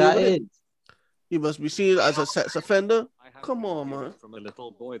how know he's what dealing that with it. is? He must be seen as a sex offender. Come on, man. From a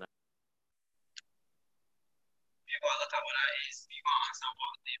little boy that People look at what that is. People understand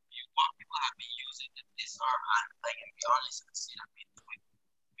what people have been using this arm and like and be honest and see that we do it.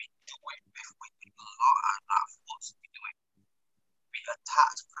 We do it with people a lot and not force. We do it. We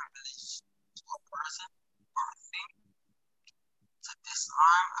attach privilege to a person or a thing to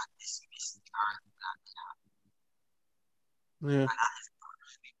disarm and dismiss the art that they have. Yeah. And that is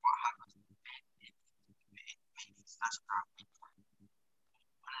actually what happens in many such art people.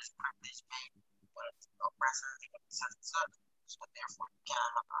 When it's privilege made, when it's oppressor, such and such, so therefore you can't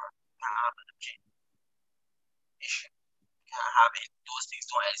have an objective issue. You can't have it. Those things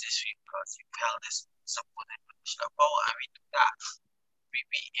don't exist for you because you held this supposed position of power and we do that. We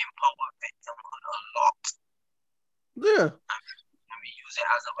empower victimhood a lot Yeah. and we use it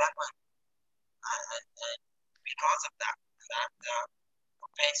as a weapon. And because of that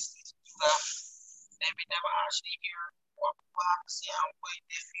basic stuff, then we never actually hear what people have to say and why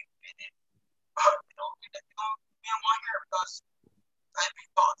they feel with it. We don't want to hear because I've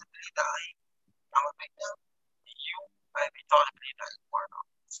been taught to believe that I'm a victim. You might be taught to believe that you are not.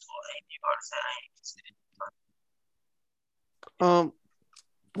 So you gotta say I ain't interested in it.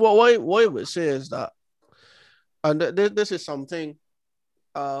 Well, what I would say is that, and this is something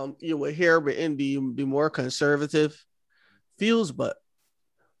you will hear within the more conservative fields, but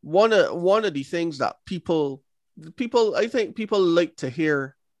one of the things that people I think people like to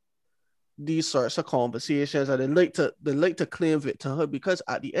hear these sorts of conversations, and they like to claim victimhood, because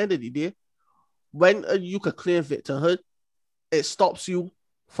at the end of the day, when you can claim victimhood, it stops you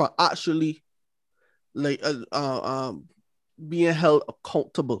from actually like being held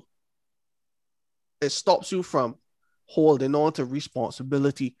accountable. It stops you from holding on to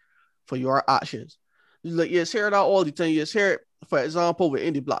responsibility for your actions. Like you hear that all the time. You hear it, for example,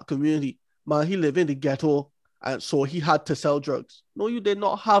 within the black community, man, he lived in the ghetto and so he had to sell drugs. No, you did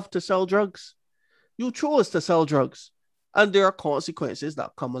not have to sell drugs. You chose to sell drugs. And there are consequences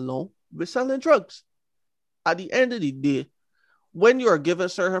that come along with selling drugs. At the end of the day, when you are given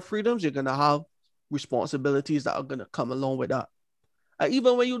certain freedoms, you're gonna have responsibilities that are gonna come along with that. And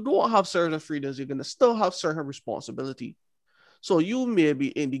even when you don't have certain freedoms, you're gonna still have certain responsibility. So you may be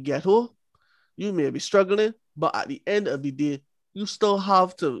in the ghetto, you may be struggling, but at the end of the day, you still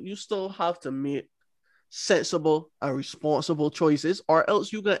have to make sensible and responsible choices, or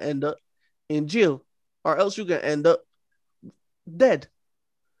else you're gonna end up in jail, or else you're gonna end up dead.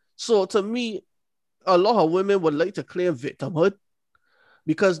 So to me, a lot of women would like to claim victimhood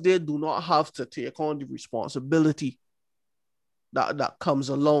because they do not have to take on the responsibility that comes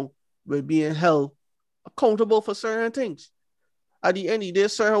along with being held accountable for certain things. At the end of the day,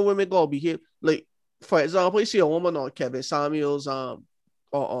 certain women gotta behave like, for example, you see a woman on Kevin Samuels on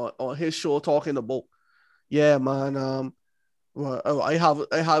his show talking about, yeah, man, well, I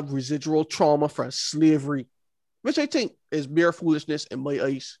have residual trauma from slavery, which I think is bare foolishness in my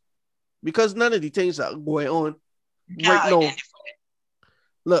eyes, because none of the things that are going on right now,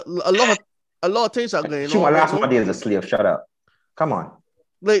 look, a lot of things are going She my on right last now. 1 day as a slave. Shut up. Come on.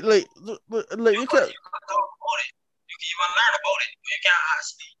 Like you can. You can talk about it. You can even learn about it. You can't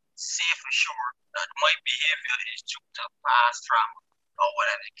actually say for sure that my behavior is due to past trauma or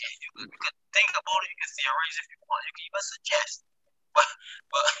whatever the case. You could think about it. You can theorize if you want. You can even suggest, but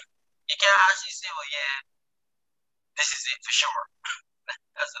you can't actually say, well, yeah, this is it for sure.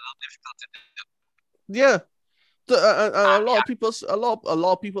 That's a little difficult to do. Yeah. A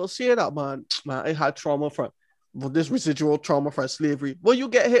lot of people say that, man, I had trauma from this residual trauma from slavery. Well, you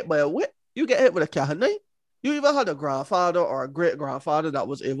get hit by a whip, you get hit with a cat knife. You even had a grandfather or a great grandfather that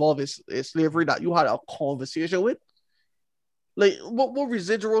was involved in slavery that you had a conversation with. Like, what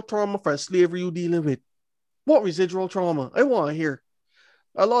residual trauma from slavery you dealing with? What residual trauma? I want to hear.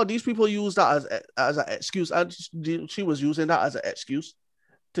 A lot of these people use that as an excuse, and she was using that as an excuse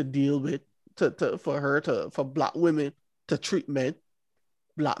to deal with, for black women to treat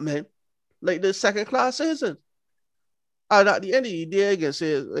black men, like the second class citizens. And at the end of the day,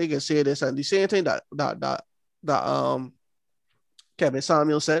 they can say this, and the same thing that Kevin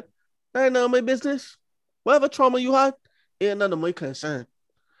Samuel said, that ain't none of my business. Whatever trauma you had, ain't none of my concern.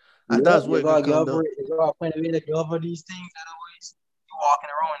 And that's what you it can gotta come down. you gotta find a way to cover these things. Otherwise, you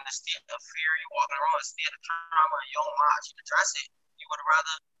walking around in a state of fear. You walking around in a state of trauma. And you don't actually address it. You would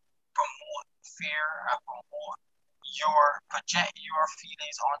rather promote fear and promote project your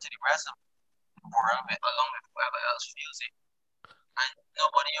feelings onto the rest of the world, along with whoever else feels it. And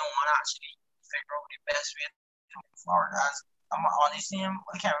nobody want to actually figure out the best way to move forward as I'm on the same.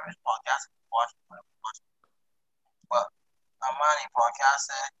 I can't remember the podcast I watched, but a man in podcast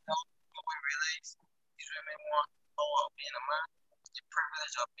said, we realize these women want the power of being a man, the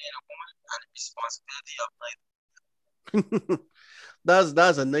privilege of being a woman, and the responsibility of life.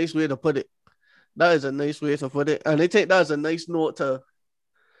 That's a nice way to put it. That is a nice way to put it, and I think that's a nice note to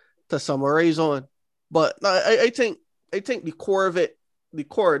summarize on. But I think the core of it, the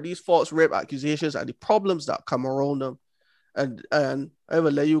core of these false rape accusations, and the problems that come around them, and I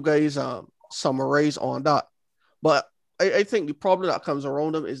will let you guys summarize on that. But I think the problem that comes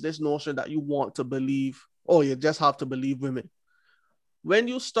around them is this notion that you want to believe, oh, you just have to believe women. When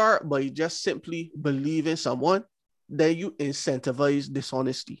you start by just simply believing someone, then you incentivize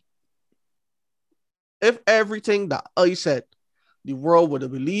dishonesty. If everything that I said, the world would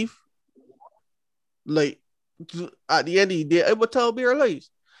have believed, like at the end of the day, I would tell bare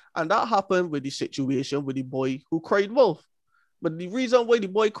lies. And that happened with the situation with the boy who cried wolf. But the reason why the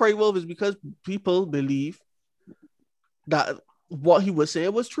boy cried wolf is because people believe that what he was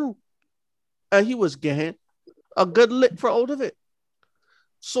saying was true. And he was getting a good lick for out of it.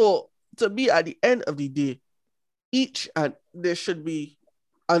 So to be at the end of the day, each and there should be,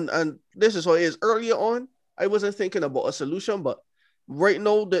 and this is what it is. Earlier on, I wasn't thinking about a solution, but right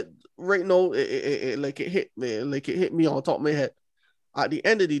now it hit me on top of my head. At the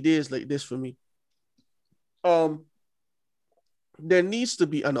end of the day, it's like this for me. There needs to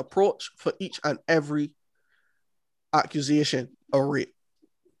be an approach for each and every accusation of rape.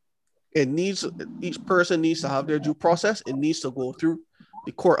 Each person needs to have their due process. It needs to go through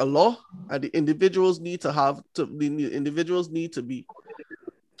the court of law, and the individuals need to be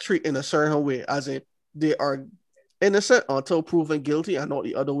treated in a certain way, as in they are innocent until proven guilty and not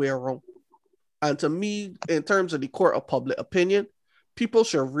the other way around. And to me, in terms of the court of public opinion, people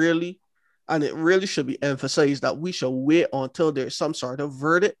should really, and it really should be emphasized that we should wait until there's some sort of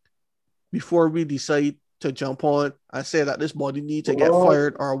verdict before we decide to jump on and say that this body needs to get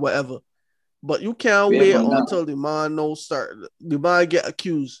fired or whatever. But you can't wait until the man get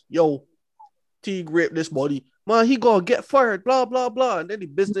accused. Yo, Teague raped this body. Man, he gonna get fired, blah, blah, blah. And then the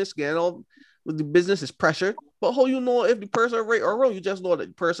business is pressured. But how you know if the person right or wrong? You just know that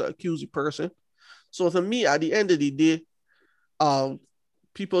the person accused the person. So to me, at the end of the day,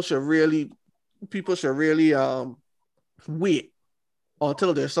 people should really wait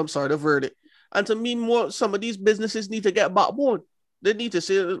until there's some sort of verdict. And to me, some of these businesses need to get backbone. They need to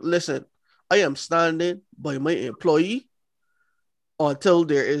say, listen, I am standing by my employee until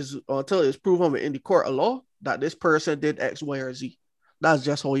it's proven in the court of law that this person did X, Y, or Z. That's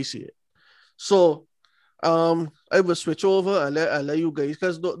just how I see it. So I will switch over and let you guys,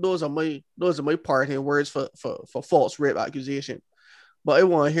 because those are my parting words for false rape accusation. But I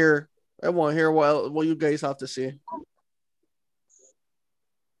want to hear what you guys have to say.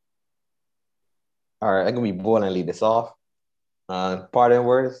 All right, I'm gonna be bold and lead this off. Parting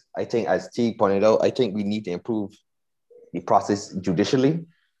words, I think, as T pointed out, I think we need to improve the process judicially.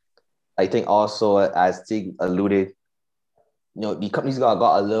 I think also, as T alluded, the companies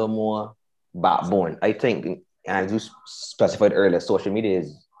got a little more backbone. I think, and as you specified earlier, social media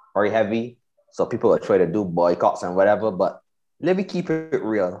is very heavy, so people are trying to do boycotts and whatever, but let me keep it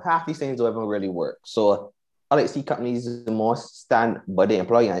real. Half these things don't even really work. So I like to see companies more stand by the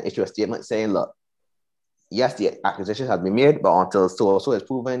employee and issue a statement saying, look, yes, the accusation has been made, but until so is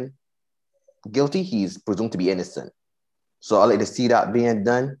proven guilty, he's presumed to be innocent. So I like to see that being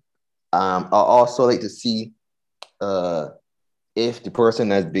done. I also like to see if the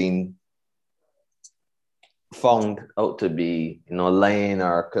person has been found out to be, lying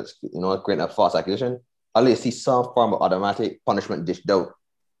or, creating a false accusation, I like to see some form of automatic punishment dished out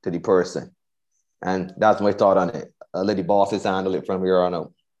to the person. And that's my thought on it. I'll let the bosses handle it from here on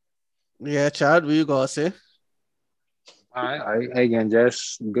out. Yeah, Chad, what you gonna say? I again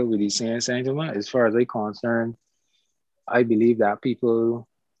just go with the same sentiment. As far as I'm concerned, I believe that people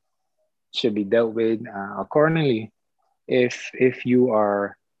should be dealt with accordingly. If you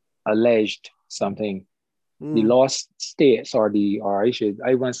are alleged something, the law states, or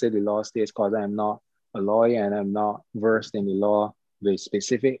I won't say the law states because I'm not a lawyer and I'm not versed in the law with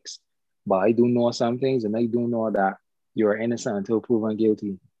specifics, but I do know some things, and I do know that you are innocent until proven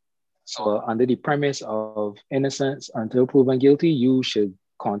guilty. So under the premise of innocence until proven guilty, you should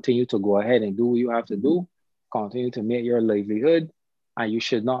continue to go ahead and do what you have to do, continue to make your livelihood, and you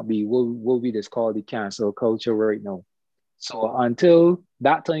should not be what we just call the cancel culture right now. So until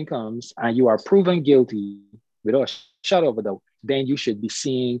that time comes and you are proven guilty without a shadow of a doubt, then you should be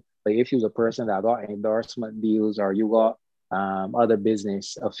seeing, like if you're a person that got endorsement deals or you got other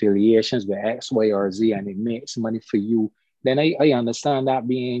business affiliations with X, Y, or Z, and it makes money for you then I understand that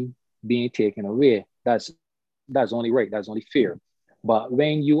being taken away. That's only right. That's only fair. But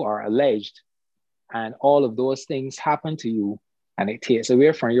when you are alleged and all of those things happen to you and it takes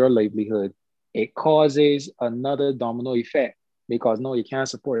away from your livelihood, it causes another domino effect because no, you can't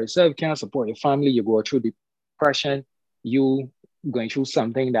support yourself, you can't support your family, you go through depression, you going through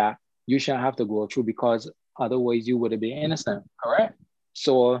something that you shouldn't have to go through because otherwise you would have been innocent, correct?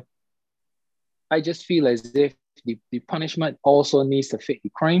 So I just feel as if the punishment also needs to fit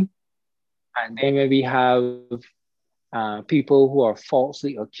the crime. And then when we have people who are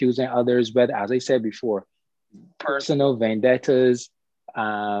falsely accusing others, whether, as I said before, personal vendettas,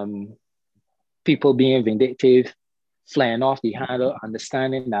 people being vindictive, flying off the handle,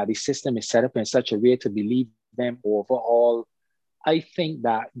 understanding that the system is set up in such a way to believe them overall. I think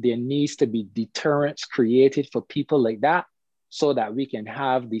that there needs to be deterrence created for people like that so that we can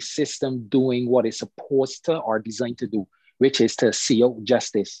have the system doing what it's supposed to or designed to do, which is to see out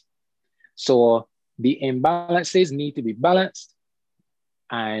justice. So the imbalances need to be balanced,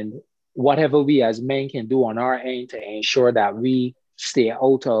 and whatever we as men can do on our end to ensure that we stay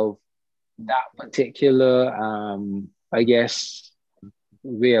out of that particular, I guess,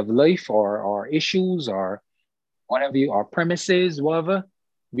 way of life or issues or whatever or premises, whatever,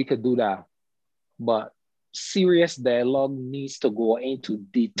 we could do that. But serious dialogue needs to go into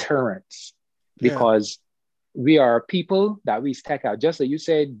deterrence because we are people that we stack out. Just like you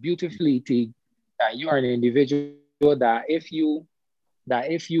said beautifully, T, that you are an individual that if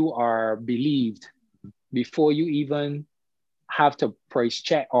you are believed before you even have to price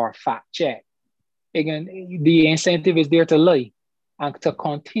check or fact check, again, the incentive is there to lie and to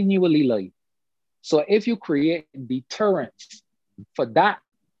continually lie. So if you create deterrence for that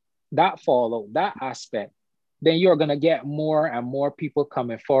fallout, that aspect, then you're going to get more and more people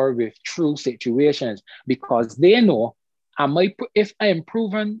coming forward with true situations because they know if I am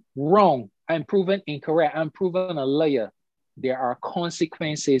proven wrong, I'm proven incorrect, I'm proven a liar, there are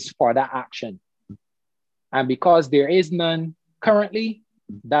consequences for that action. And because there is none currently,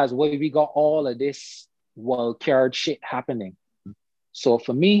 that's why we got all of this wild card shit happening. So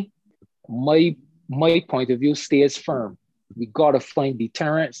for me, my point of view stays firm. We got to find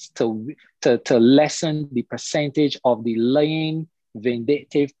deterrence to lessen the percentage of the lying,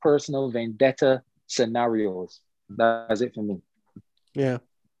 vindictive, personal vendetta scenarios. That's it for me. Yeah.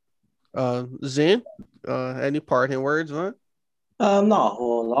 Zane, any parting words, man? Not a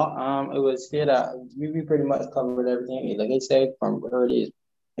whole lot. It was here that we pretty much covered everything. Like I said from earlier,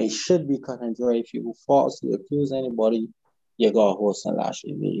 it should be cut and dry. If you falsely accuse anybody, you got a whole lash.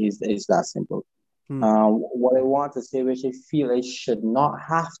 It's that simple. What I want to say, which I feel I should not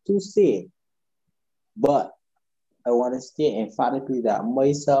have to say, but I want to state emphatically that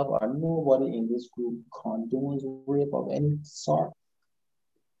myself or nobody in this group condones rape of any sort.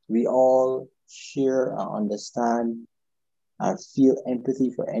 We all share and understand and feel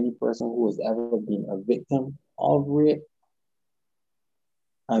empathy for any person who has ever been a victim of rape.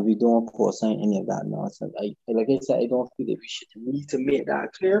 And we don't co-sign any of that nonsense. Like I said, I don't feel that we should need to make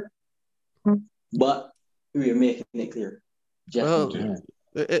that clear. But we're making it clear.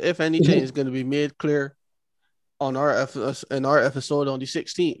 If anything, it's going to be made clear on our episode on the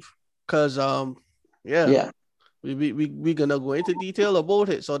 16th, because we gonna go into detail about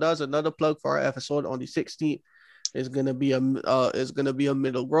it. So that's another plug for our episode on the 16th. It's gonna be a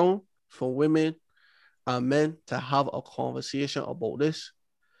middle ground for women and men to have a conversation about this,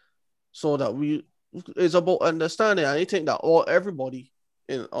 so that it's about understanding. I think that everybody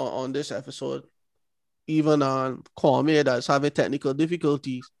on this episode, even on Kwame that's having technical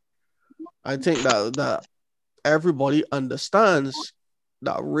difficulties, I think that everybody understands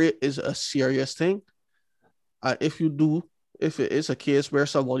that rape is a serious thing. And if it is a case where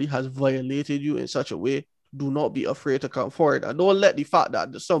somebody has violated you in such a way, do not be afraid to come forward. And don't let the fact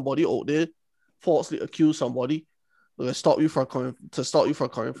that somebody out there falsely accuse somebody to stop you from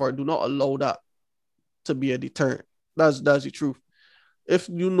coming forward. Do not allow that to be a deterrent. That's the truth. If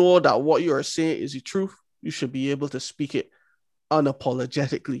you know that what you are saying is the truth, you should be able to speak it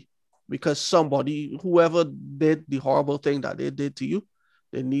unapologetically, because whoever did the horrible thing that they did to you,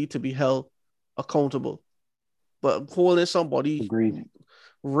 they need to be held accountable. But calling somebody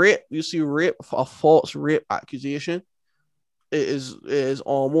rape, you see, rape, a false rape accusation, it is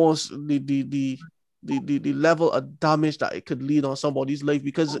almost the level of damage that it could lead on somebody's life,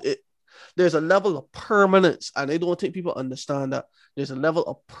 because there's a level of permanence, and I don't think people understand that there's a level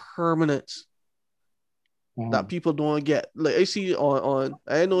of permanence that people don't get. Like I see on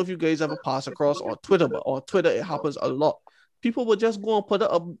I don't know if you guys ever pass across on Twitter, but on Twitter it happens a lot. People would just go and put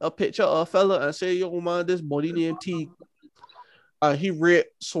up a picture of a fella and say, yo man, this body named T he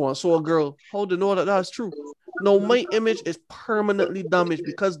raped so and so a girl. How do you know that that's true? No, my image is permanently damaged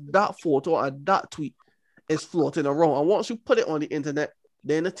because that photo and that tweet is floating around. And once you put it on the internet,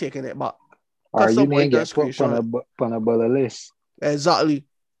 then they're taking it back. Or Because you somebody may done get put screenshot it. on a bullet list. Exactly.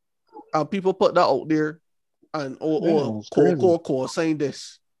 And people put that out there and it's crazy. Coco saying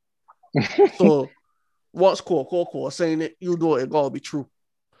this. So once Coco saying it, you know it gotta be true.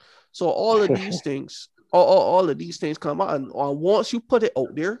 So all of these things, all of these things come out, and once you put it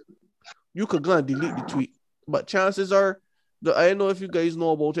out there, you could go and delete the tweet. But chances are, I don't know if you guys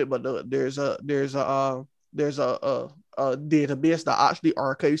know about it, but there's a database that actually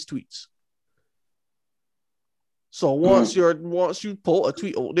archives tweets. So once you pull a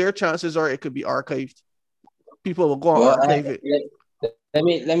tweet out there, chances are it could be archived. People will go and archive it.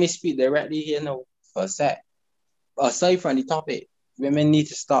 Let me speak directly here now for a sec. Aside from the topic, women need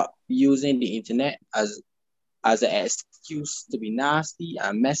to stop using the internet as an excuse to be nasty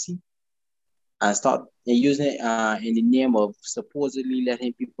and messy, and stop using it in the name of supposedly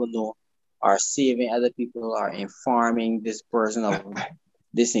letting people know or saving other people or informing this person of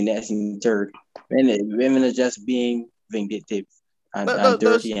this and that and third. Women are just being vindictive and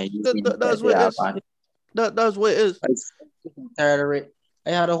dirty and using that's what it is. That's what it is. I'm tired of it. I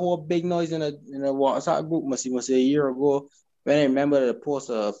had a whole big noise in a WhatsApp group must say a year ago when I remember the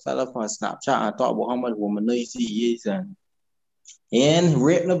post a fella on Snapchat and thought about how much womanizer he is and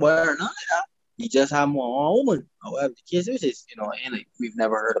raping the boy or none of that. He just had more woman. However, the case is, and like we've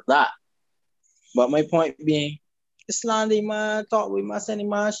never heard of that. But my point being, Islandi man thought we must send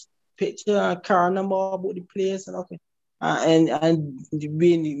him a picture and car number about the place and okay. And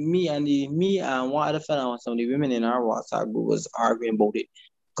being me and one other fella and some of the women in our WhatsApp group was arguing about it.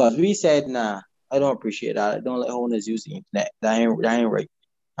 Because we said, nah, I don't appreciate that. I don't let owners use the internet. That ain't right.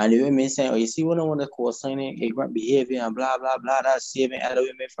 And the women saying, oh, you see, we don't want to co-signing ignorant behavior and blah, blah, blah. That's saving other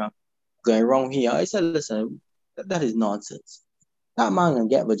women from going wrong here. I said, listen, that is nonsense. That man can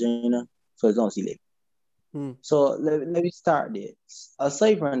get vagina, so it's don't see it. So let me start there.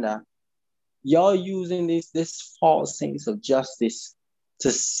 Aside from that, y'all using this false sense of justice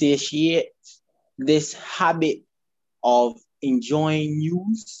to satiate this habit of enjoying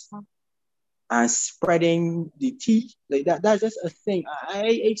news and spreading the tea. Like that's just a thing.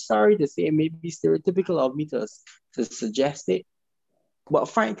 I'm sorry to say it may be stereotypical of me to suggest it, but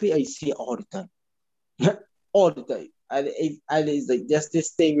frankly, I see it all the time. All the time. And it's like just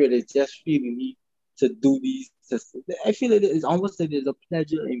this thing where it's just feeling me to do these. I feel it's almost like there's a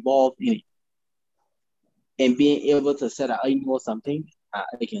pleasure involved in it. And being able to say that I know something,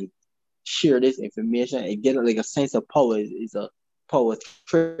 I can share this information and get like a sense of power is a power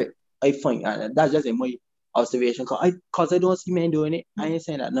trick. I think that's just my observation. Cause I don't see men doing it. I ain't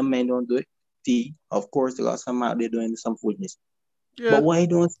saying that no men don't do it. See, of course, they got some out there doing some foolishness. Yeah. But why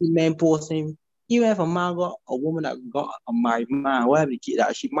don't see men posting? Even if a man got a woman that got a married man, whatever the kid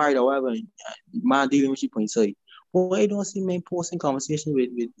that she married or whatever, man dealing with she point say, why don't see men posting conversation with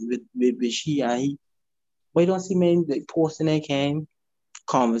she and he? Why don't see men like, posting that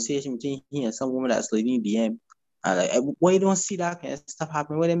conversation between he and some woman that's leading DM? And like, why don't see that kind of stuff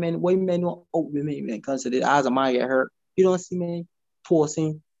happen? Why men don't out women when it comes to this? As a man get hurt, you don't see men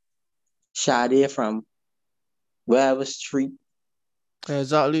posting Sade from wherever street.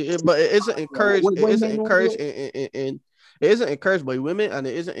 Exactly, but it isn't encouraged. It isn't encouraged it isn't encouraged by women, and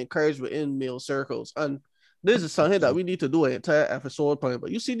it isn't encouraged within male circles. And this is something that we need to do an entire episode on.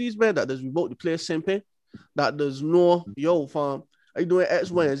 But you see these men that does remote the place simping, that does no fam. Are you doing X,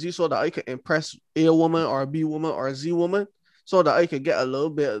 Y, and Z so that I can impress A woman or a B woman or a Z woman, so that I could get a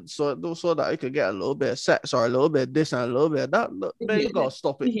little bit, so that I could get a little bit of sex or a little bit of this and a little bit of that. Look, man, you gotta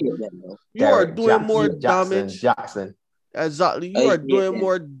stop it. You are doing more damage. Jackson. Exactly, you are doing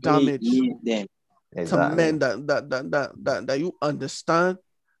more damage to men that you understand.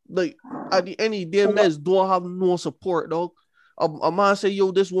 Like at the end of the day, men don't have no support, dog. A man say,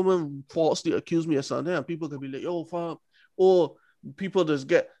 yo, this woman falsely accused me of something, and people could be like, yo, fam, or people just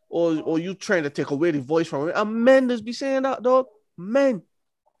get, or you trying to take away the voice from it. And men just be saying that, dog. Men.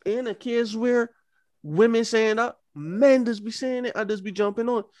 In a case where women saying that, men just be saying it and just be jumping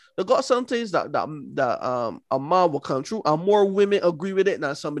on. They got some things that a man will come true, and more women agree with it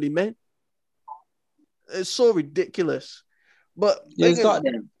than some of the men. It's so ridiculous. But you got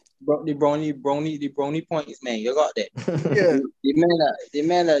them. The brony points, man. You got that. Yeah. the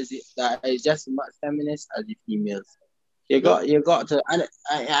men that is just as much feminist as the females. You got to.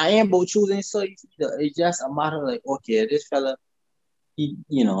 I ain't about choosing sides either. It's just a matter of like, okay, this fella, he,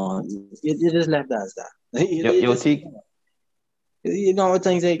 you just left that as that. You know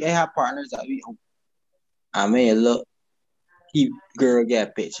things like I have partners that we. I mean, look, he girl get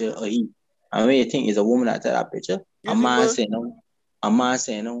a picture or he. I mean, I think it's a woman that took that picture. A Usually, man man. saying no. A man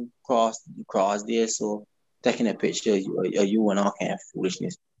saying no. Cross there. So taking a picture of you and all kind of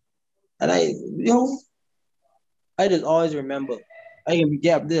foolishness. And I just always remember. I can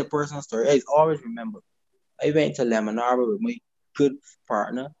get the personal story. I just always remember. I went to Lemon Arbor with my good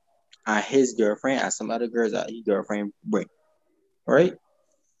partner and his girlfriend and some other girls that his girlfriend bring. Right?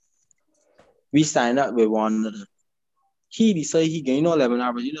 We signed up with one another. He decided he gained 11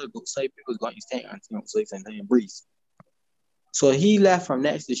 hours. You know, the side people's going to stay until 6 and then breeze. So he left from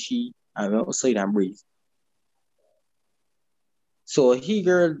next to she and went outside and breathe. So he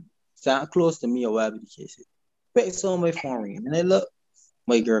girl sat close to me or whatever the case is. But saw my phone ringing and I look,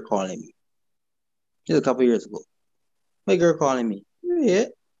 my girl calling me. Just a couple years ago. My girl calling me. Yeah.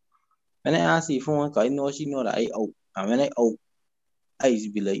 When I ask the phone, because I know she know that I out. And when I out, I used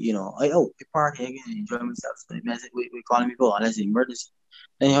to be like, I out, I party again, enjoy myself. So they message, we calling me for unless it's emergency.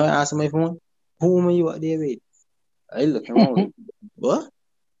 Then I answer my phone, who are you out there with? I looking around like, what?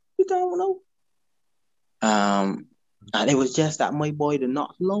 You don't know? And it was just that my boy did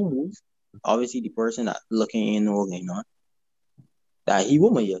not slow move. Obviously, the person that looking in or going on, that he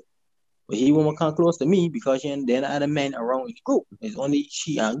woman here. But he won't come close to me because then other men around the group. It's only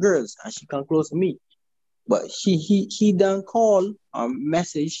she and girls, and she come close to me. But he done call or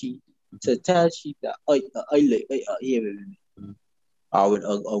message she to tell she that I here with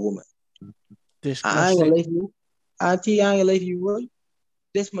a woman. I ain't gonna Disgusting. let you. Auntie, I ain't gonna let you right.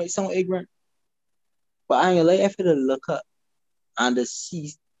 This might sound ignorant, but I ain't gonna let after the look up and to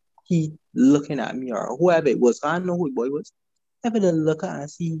see he looking at me or whoever it was. I know who the boy was. After the look up and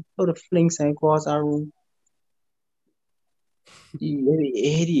see how the fling sang across our room.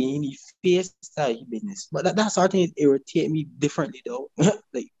 He face that business. But that sort of thing irritate me differently though.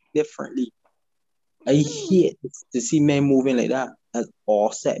 Like differently. I hate to see men moving like that. That's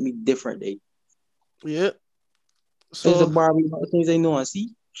all set me differently. Yeah. There's a So Barbie things I know and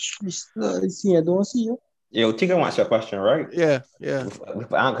see. See, I don't see you. Yo, Tika wants your question, right? yeah. I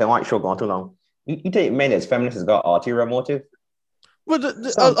don't want show going too long. You think men as feminists has got ulterior motive? But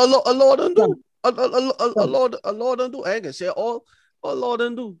Some, a lot of them do. some, some. A lot of them do. I ain't gonna say all. A lot of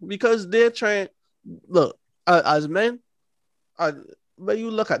them do because they're trying. Look, as men, when you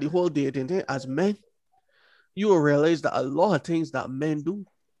look at the whole dating thing, as men, you will realize that a lot of things that men do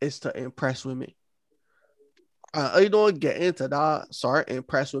is to impress women. I don't get into that sort of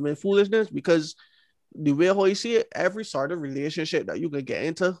impress women foolishness because the way how you see it, every sort of relationship that you can get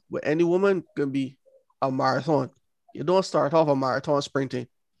into with any woman can be a marathon. You don't start off a marathon sprinting.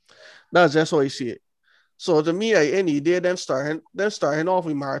 That's just how you see it. So to me, any day them starting off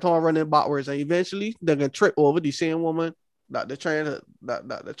with marathon running backwards, and eventually they're gonna trip over the same woman that they're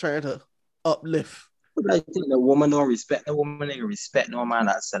trying to uplift. But I think the woman don't respect the woman. They respect no man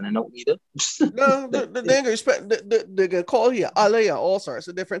that's selling out either. No, Like, they ain't gonna respect. They can call you Allah and all sorts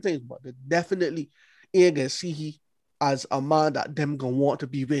of different things, but they definitely ain't gonna see he as a man that them gonna want to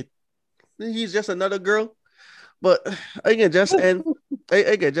be with. He's just another girl. But I can just end.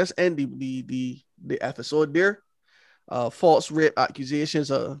 I can just end the episode there. False rape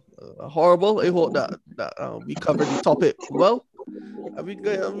accusations are horrible. I hope that we covered the topic well. We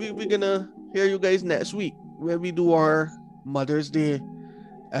gonna hear you guys next week when we do our Mother's Day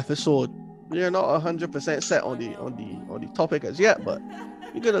episode. We are not 100% set on the topic as yet, but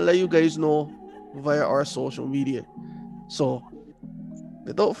we're gonna let you guys know via our social media. So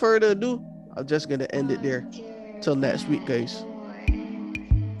without further ado, I'm just gonna end it there. Till next week, guys.